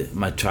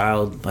 My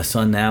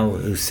son now,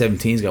 who's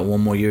 17, has got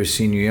one more year his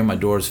senior year. My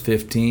daughter's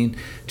 15,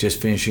 just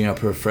finishing up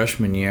her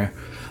freshman year.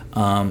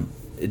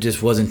 It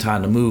just wasn't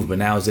time to move. But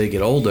now as they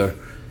get older,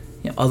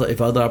 if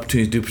other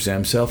opportunities do present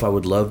themselves, I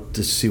would love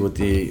to see what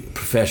the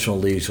professional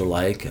leagues are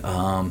like.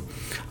 I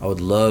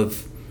would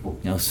love,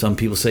 some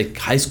people say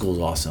high school is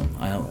awesome.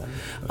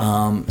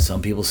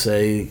 Some people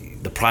say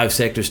the private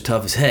sector is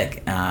tough as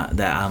heck.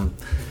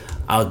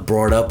 I was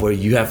brought up where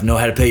you have to know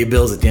how to pay your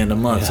bills at the end of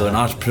the month. Yeah. So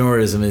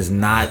entrepreneurism is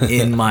not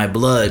in my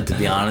blood, to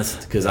be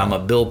honest, because I'm a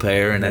bill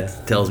payer, and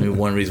that tells me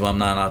one reason why I'm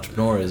not in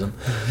entrepreneurism.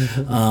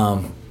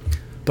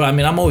 But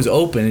I'm always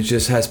open. It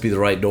just has to be the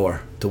right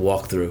door to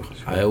walk through. Sure.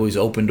 I always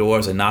open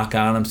doors. I knock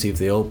on them, see if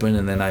they open,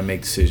 and then I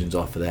make decisions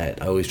off of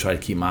that. I always try to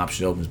keep my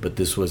options open, but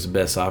this was the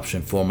best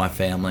option for my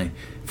family,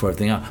 for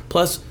everything else.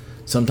 Plus,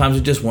 sometimes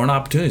it just weren't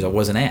opportunities. I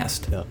wasn't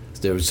asked. Yeah.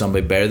 There was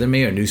somebody better than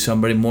me or knew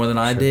somebody more than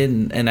I did,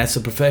 and that's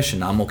a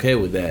profession. I'm okay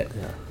with that.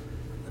 Yeah,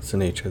 that's the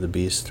nature of the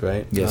beast,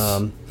 right? Yes.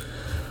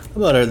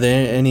 Are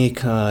there any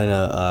kind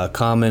of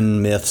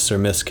common myths or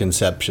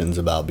misconceptions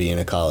about being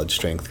a college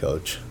strength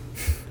coach?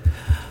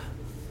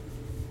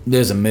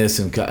 There's a myth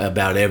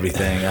about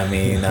everything.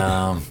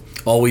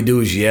 All we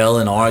do is yell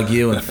and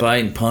argue and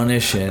fight and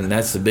punish, and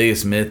that's the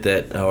biggest myth,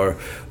 that or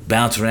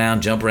bounce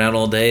around, jump around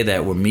all day,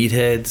 that we're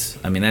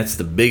meatheads. That's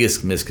the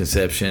biggest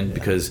misconception,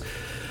 because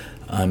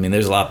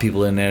there's a lot of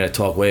people in there that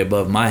talk way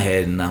above my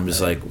head, and I'm just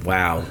like,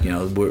 wow,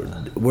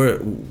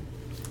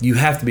 you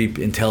have to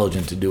be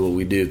intelligent to do what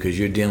we do, because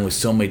you're dealing with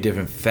so many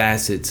different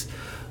facets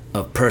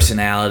of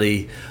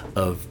personality,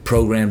 of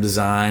program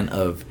design,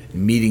 of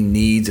meeting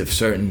needs of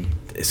certain.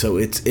 So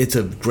it's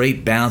a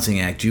great balancing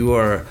act. You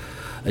are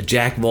a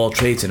jack of all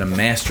trades and a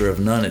master of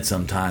none at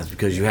sometimes,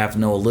 because you have to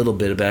know a little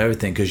bit about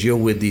everything, because you're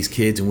with these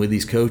kids and with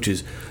these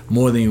coaches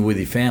more than you're with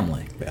your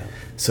family. Yeah.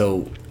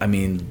 So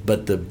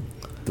but the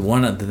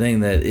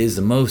thing that is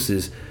the most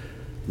is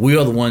we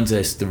are the ones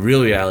the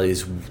real reality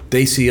is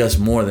they see us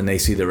more than they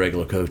see their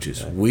regular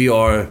coaches. Right. We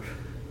are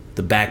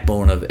the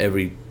backbone of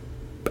every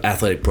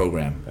athletic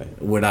program.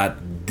 Right. We're not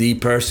the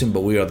person,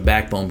 but we are the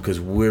backbone because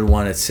we're the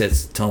one that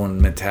sets the tone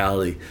and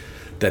mentality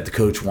that the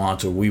coach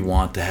wants or we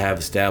want to have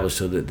established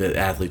so that the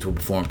athletes will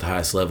perform at the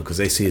highest level because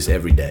they see us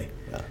every day.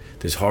 Yeah.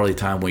 There's hardly a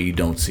time when you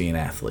don't see an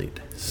athlete.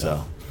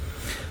 So,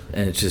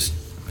 and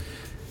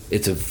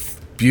it's a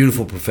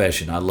beautiful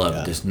profession. I love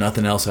it. There's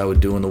nothing else I would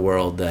do in the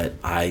world that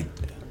I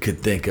could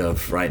think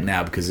of right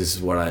now because this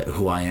is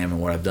who I am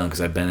and what I've done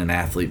because I've been an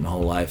athlete my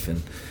whole life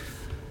and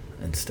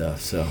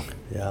stuff. So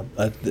yeah,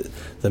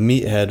 the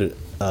meathead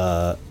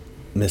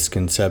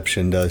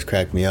misconception does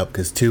crack me up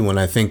because too when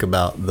I think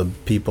about the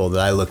people that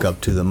I look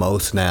up to the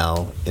most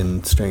now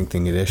in strength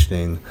and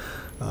conditioning,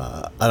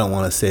 I don't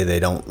want to say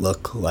they don't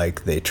look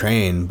like they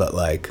train, but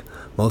like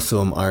most of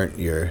them aren't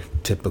your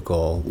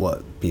typical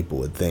what people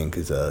would think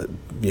is a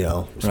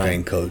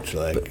strength coach.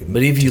 Like,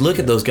 but if you look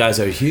at those guys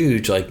that are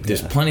huge, like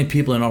there's plenty of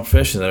people in our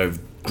profession that are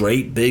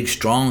great, big,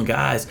 strong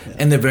guys,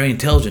 and they're very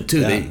intelligent too.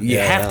 You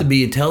have to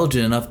be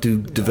intelligent enough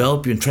to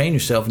develop and train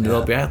yourself and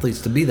develop your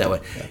athletes to be that way.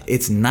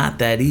 It's not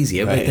that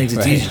easy. Everybody thinks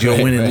it's easy to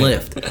go in and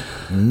lift.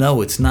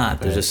 No, it's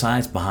not. There's a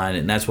science behind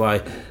it, and that's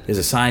why there's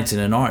a science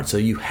and an art. So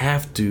you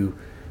have to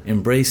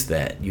embrace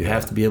that. You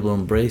have to be able to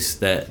embrace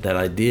that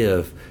idea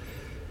of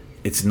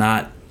it's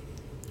not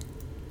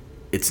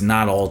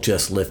all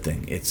just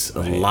lifting. It's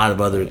a lot of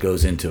other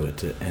goes into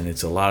it, and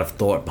it's a lot of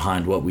thought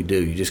behind what we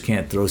do. You just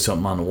can't throw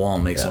something on the wall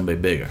and make somebody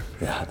bigger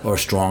or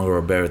stronger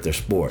or better at their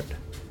sport.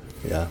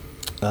 Yeah.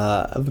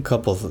 I have a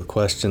couple of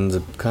questions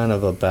kind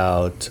of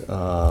about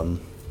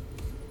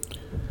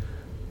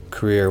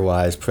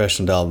career-wise,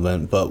 professional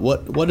development, but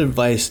what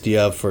advice do you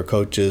have for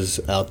coaches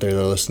out there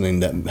that are listening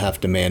that have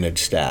to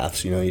manage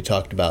staffs? You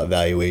talked about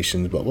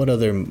evaluations, but what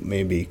other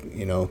maybe,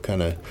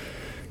 kind of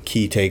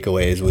key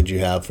takeaways would you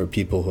have for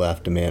people who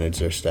have to manage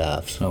their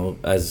staffs? So,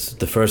 as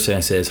the first thing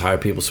I say is hire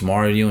people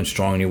smarter than you and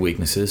stronger than your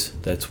weaknesses.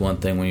 That's one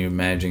thing when you're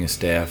managing a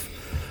staff.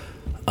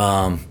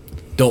 Don't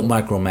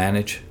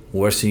micromanage.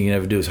 Worst thing you can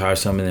ever do is hire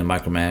somebody and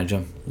micromanage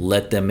them.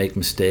 Let them make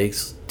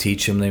mistakes.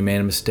 Teach them they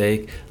made a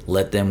mistake.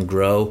 Let them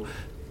grow.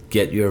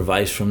 Get your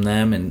advice from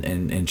them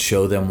and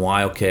show them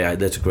why, okay,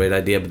 that's a great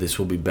idea, but this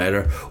will be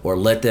better. Or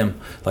let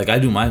them, like I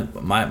do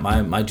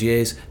my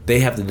GAs, they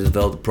have to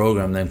develop the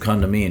program, then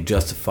come to me and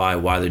justify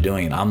why they're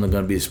doing it. I'm going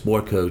to be a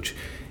sport coach,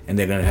 and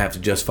they're going to have to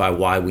justify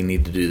why we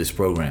need to do this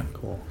program.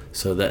 Cool.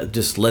 So that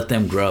just let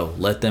them grow.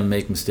 Let them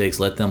make mistakes.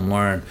 Let them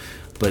learn.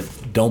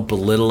 But don't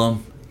belittle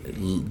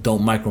them.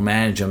 Don't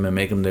micromanage them and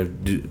make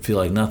them feel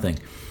like nothing.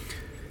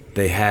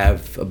 They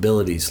have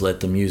abilities. Let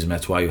them use them.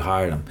 That's why you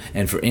hired them.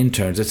 And for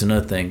interns, that's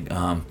another thing.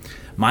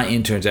 My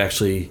interns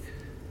actually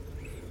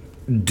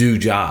do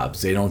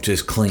jobs. They don't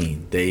just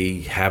clean.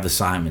 They have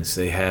assignments.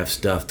 They have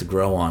stuff to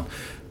grow on.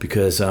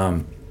 Because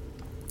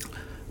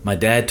my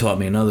dad taught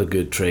me another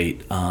good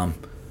trait.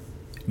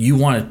 You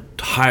want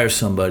to hire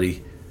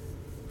somebody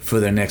for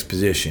their next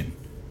position.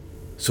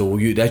 So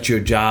that's your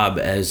job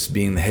as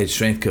being the head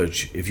strength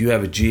coach. If you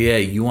have a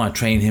GA, you want to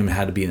train him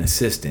how to be an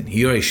assistant.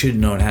 He already should have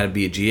known how to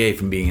be a GA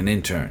from being an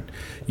intern.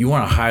 You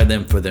want to hire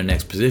them for their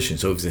next position.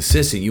 So if he's an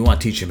assistant, you want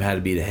to teach him how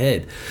to be the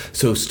head.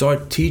 So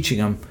start teaching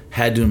him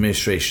how to do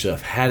administration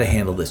stuff, how to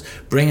handle this.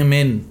 Bring him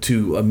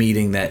into a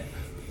meeting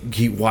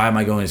why am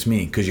I going to this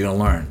meeting? Because you're going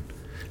to learn.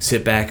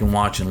 Sit back and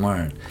watch and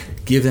learn.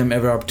 Give them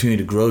every opportunity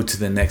to grow to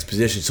the next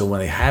position. So when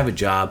they have a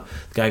job,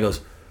 the guy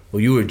goes, well,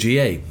 you were a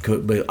GA,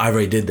 but I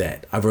already did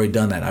that. I've already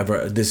done that.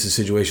 This is a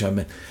situation I'm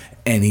in.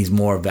 And he's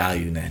more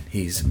valued then.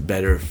 He's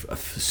better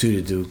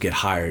suited to get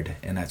hired.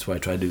 And that's what I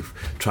try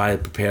to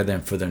prepare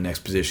them for their next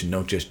position.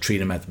 Don't just treat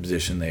them at the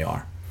position they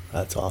are.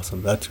 That's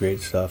awesome. That's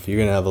great stuff. You're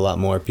going to have a lot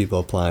more people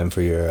applying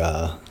for your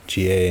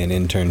GA and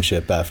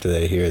internship after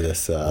they hear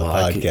this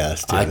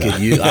podcast.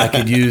 I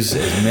could use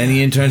as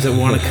many interns that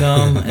want to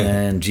come,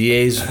 and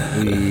GAs,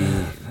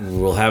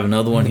 we'll have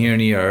another one here in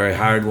a year. I already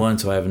hired one,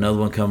 so I have another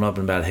one coming up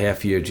in about a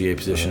half-year GA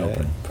position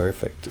open.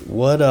 Perfect.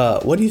 What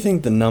do you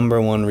think the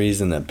number one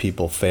reason that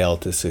people fail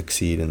to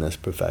succeed in this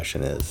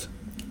profession is?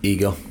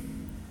 Ego.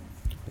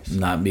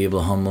 Not be able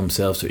to humble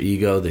themselves or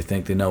ego. They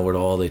think they know it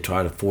all. They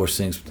try to force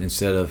things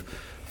instead of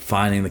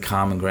finding the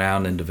common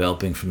ground and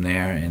developing from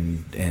there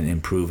and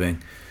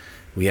improving.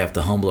 We have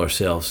to humble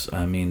ourselves.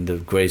 I mean, the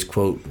greatest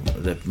quote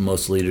that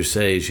most leaders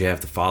say is you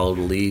have to follow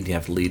to lead, you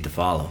have to lead to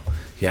follow.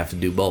 You have to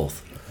do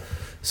both.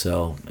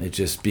 So it's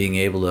just being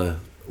able to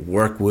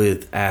work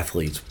with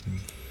athletes,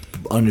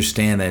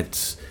 understand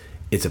that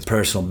it's a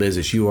personal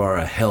business. You are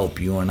a help.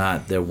 You are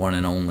not their one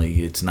and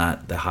only. It's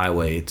not the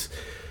highway.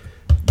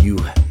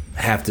 You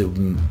have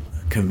to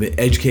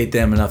educate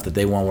them enough that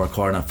they want to work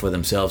hard enough for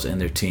themselves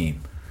and their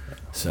team.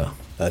 So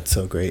that's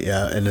so great.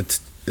 Yeah, and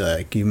it's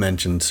like you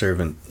mentioned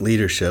servant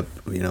leadership,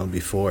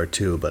 before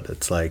too, but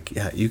it's like,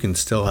 you can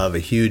still have a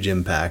huge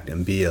impact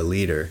and be a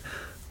leader,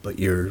 but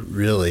you're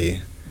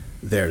really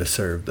there to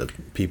serve the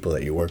people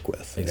that you work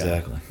with.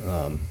 Exactly.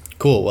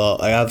 Cool. Well,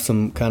 I have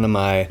some kind of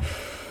my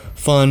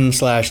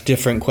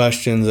fun/different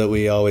questions that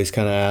we always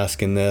kind of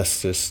ask in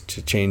this, just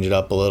to change it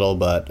up a little.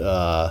 But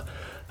how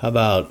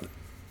about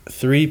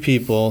 3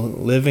 people,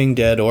 living,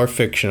 dead, or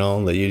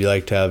fictional, that you'd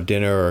like to have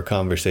dinner or a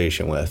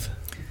conversation with?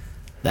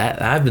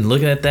 That I've been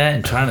looking at that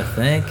and trying to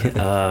think.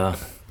 Well,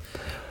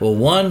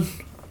 one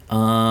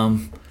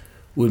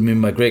would be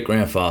my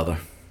great-grandfather.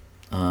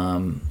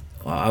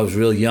 I was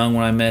real young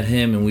when I met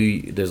him, and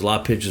there's a lot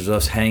of pictures of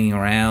us hanging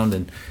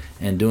around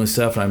and doing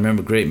stuff. And I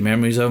remember great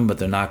memories of him, but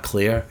they're not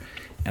clear.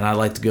 And I'd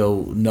like to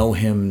go know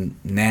him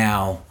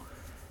now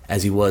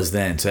as he was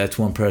then. So that's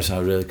one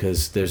person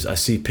because I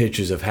see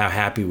pictures of how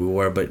happy we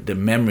were, but the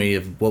memory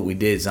of what we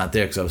did is not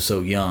there because I was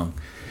so young.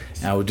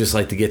 And I would just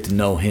like to get to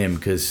know him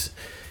because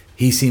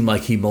he seemed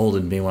like he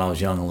molded me when I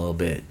was young a little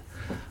bit.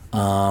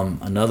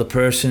 Another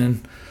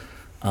person,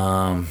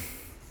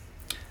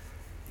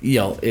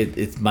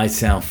 it might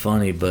sound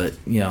funny, but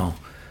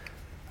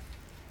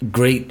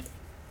great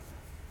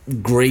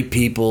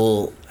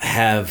people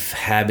have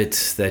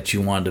habits that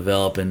you want to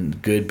develop,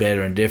 and good,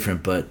 better, and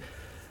different. But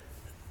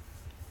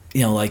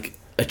like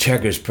a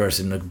checkers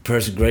person,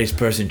 greatest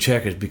person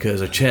checkers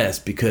because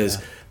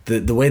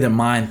the way their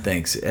mind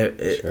thinks.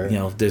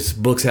 Sure. There's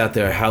books out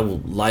there how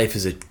life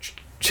is a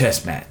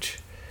chess match,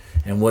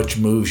 and what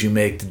moves you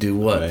make to do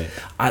what.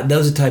 Right.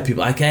 Those are the type of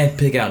people, I can't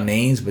pick out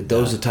names, but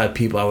those are the type of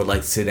people I would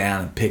like to sit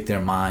down and pick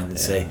their mind and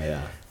say,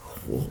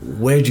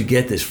 where'd you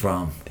get this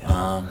from?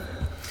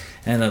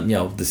 And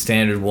the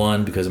standard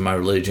one, because of my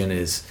religion,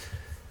 is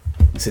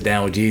sit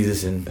down with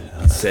Jesus and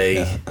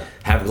say,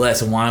 have a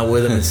glass of wine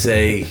with him and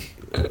say,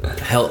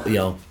 help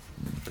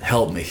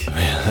me.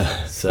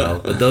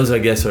 So, but those, I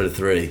guess, are the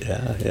 3.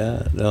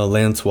 Yeah. No,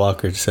 Lance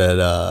Walker said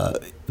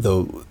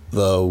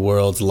the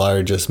world's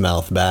largest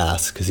mouth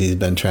bass because he's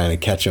been trying to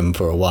catch him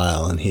for a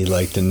while, and he'd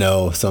like to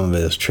know some of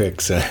his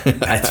tricks.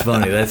 That's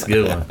funny. That's a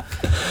good one.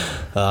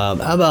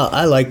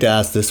 I like to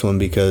ask this one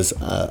because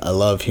I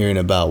love hearing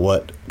about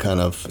what kind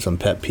of some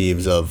pet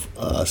peeves of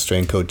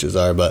strength coaches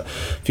are. But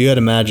if you had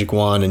a magic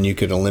wand and you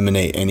could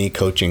eliminate any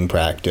coaching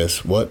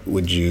practice, what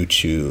would you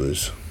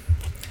choose?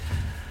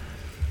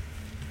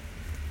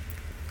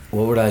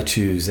 What would I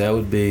choose? That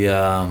would be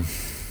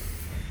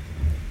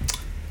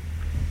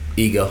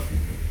ego.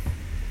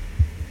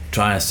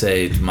 Trying to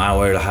say it's my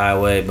way or the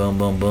highway, boom,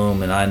 boom,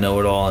 boom, and I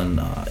know it all,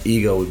 and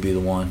ego would be the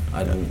one.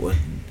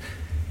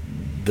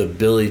 The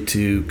ability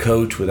to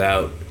coach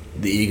without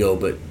the ego,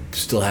 but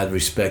still have the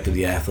respect of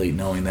the athlete,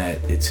 knowing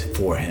that it's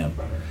for him.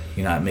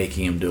 You're not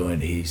making him do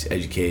it. He's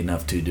educated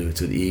enough to do it.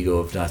 So the ego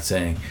of not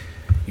saying,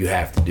 you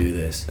have to do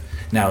this.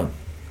 Now,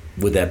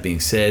 with that being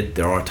said,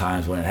 there are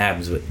times when it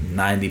happens, but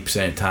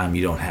 90% of the time,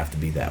 you don't have to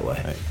be that way.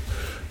 Right.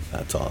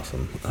 That's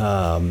awesome.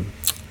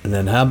 And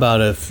then how about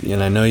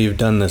and I know you've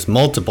done this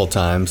multiple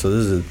times, so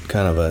this is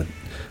kind of a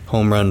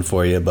home run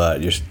for you,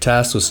 but you're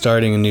tasked with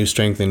starting a new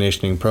strength and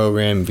conditioning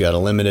program. You've got a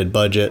limited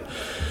budget.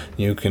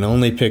 You can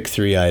only pick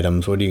 3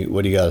 items. What do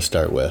you got to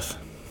start with?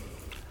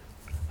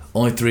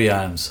 Only 3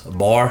 items: a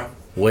bar,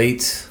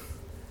 weights,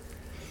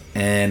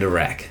 and a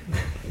rack.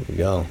 There you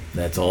go.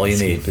 That's all you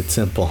need. Keep it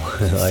simple.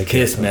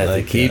 KISS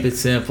method. Keep it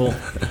simple,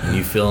 and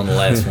you fill in the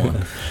last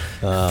one.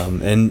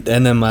 And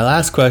then my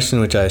last question,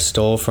 which I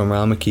stole from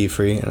Ron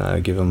McKeefrey, and I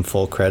give him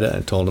full credit.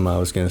 I told him I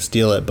was going to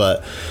steal it,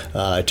 but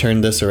I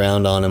turned this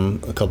around on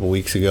him a couple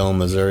weeks ago in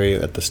Missouri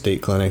at the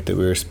state clinic that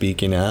we were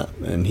speaking at,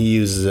 and he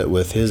uses it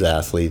with his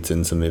athletes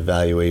in some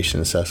evaluation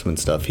assessment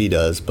stuff he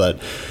does. But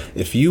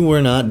if you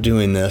were not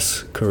doing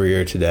this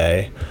career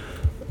today,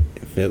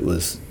 if it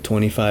was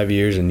 25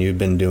 years and you'd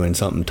been doing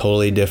something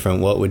totally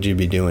different, what would you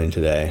be doing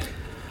today?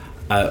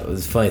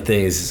 The funny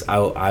thing is,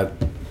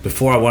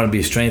 before I wanted to be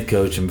a strength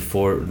coach, and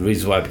before the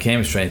reason why I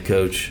became a strength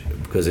coach,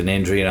 because of an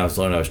injury, and I was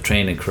learning I was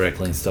training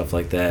correctly and stuff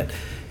like that,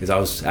 is I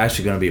was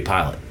actually going to be a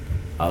pilot.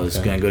 I was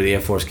going to go to the Air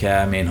Force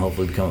Academy and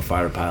hopefully become a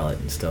fighter pilot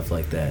and stuff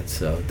like that.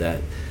 So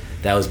that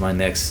was my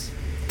next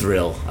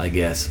thrill, I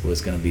guess,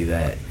 was going to be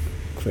that.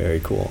 Very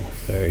cool.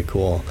 Very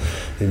cool.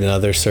 And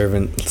another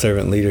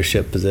servant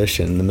leadership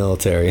position in the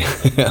military.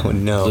 I would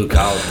know. Blue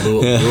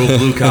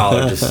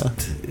collar,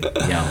 just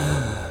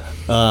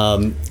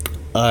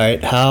All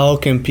right, how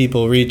can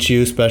people reach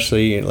you,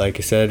 especially, like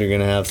I said, you're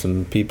going to have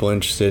some people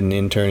interested in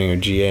interning or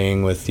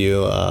GAing with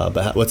you,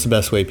 but what's the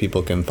best way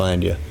people can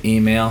find you?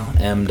 Email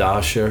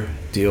mdoscher,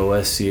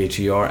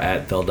 DOSCHER,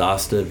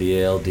 @Valdosta,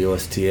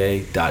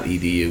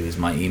 VALDOSTA.edu is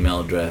my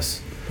email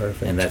address.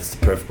 Perfect. And that's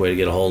the perfect way to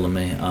get a hold of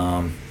me,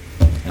 and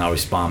I'll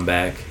respond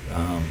back.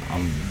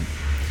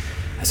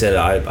 I said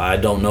I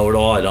don't know it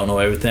all, I don't know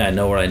everything, I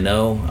know what I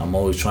know, I'm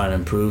always trying to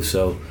improve,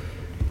 so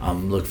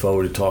I'm looking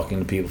forward to talking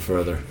to people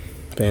further.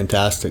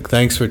 Fantastic.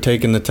 Thanks for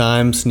taking the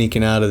time,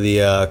 sneaking out of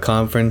the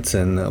conference,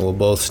 and we'll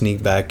both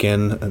sneak back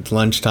in at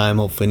lunchtime.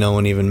 Hopefully no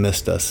one even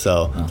missed us.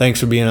 So thanks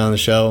for being on the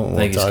show.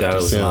 Thank you, Scott. It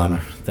was an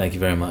honor. Thank you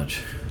very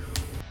much.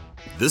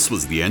 This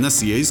was the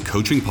NSCA's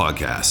Coaching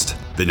Podcast.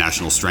 The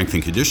National Strength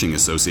and Conditioning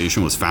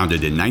Association was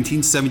founded in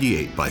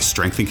 1978 by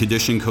strength and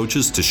conditioning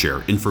coaches to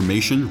share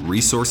information,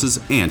 resources,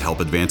 and help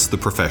advance the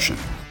profession.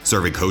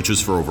 Serving coaches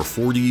for over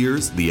 40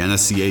 years, the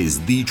NSCA is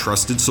the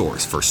trusted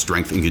source for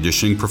strength and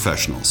conditioning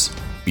professionals.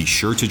 Be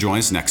sure to join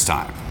us next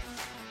time.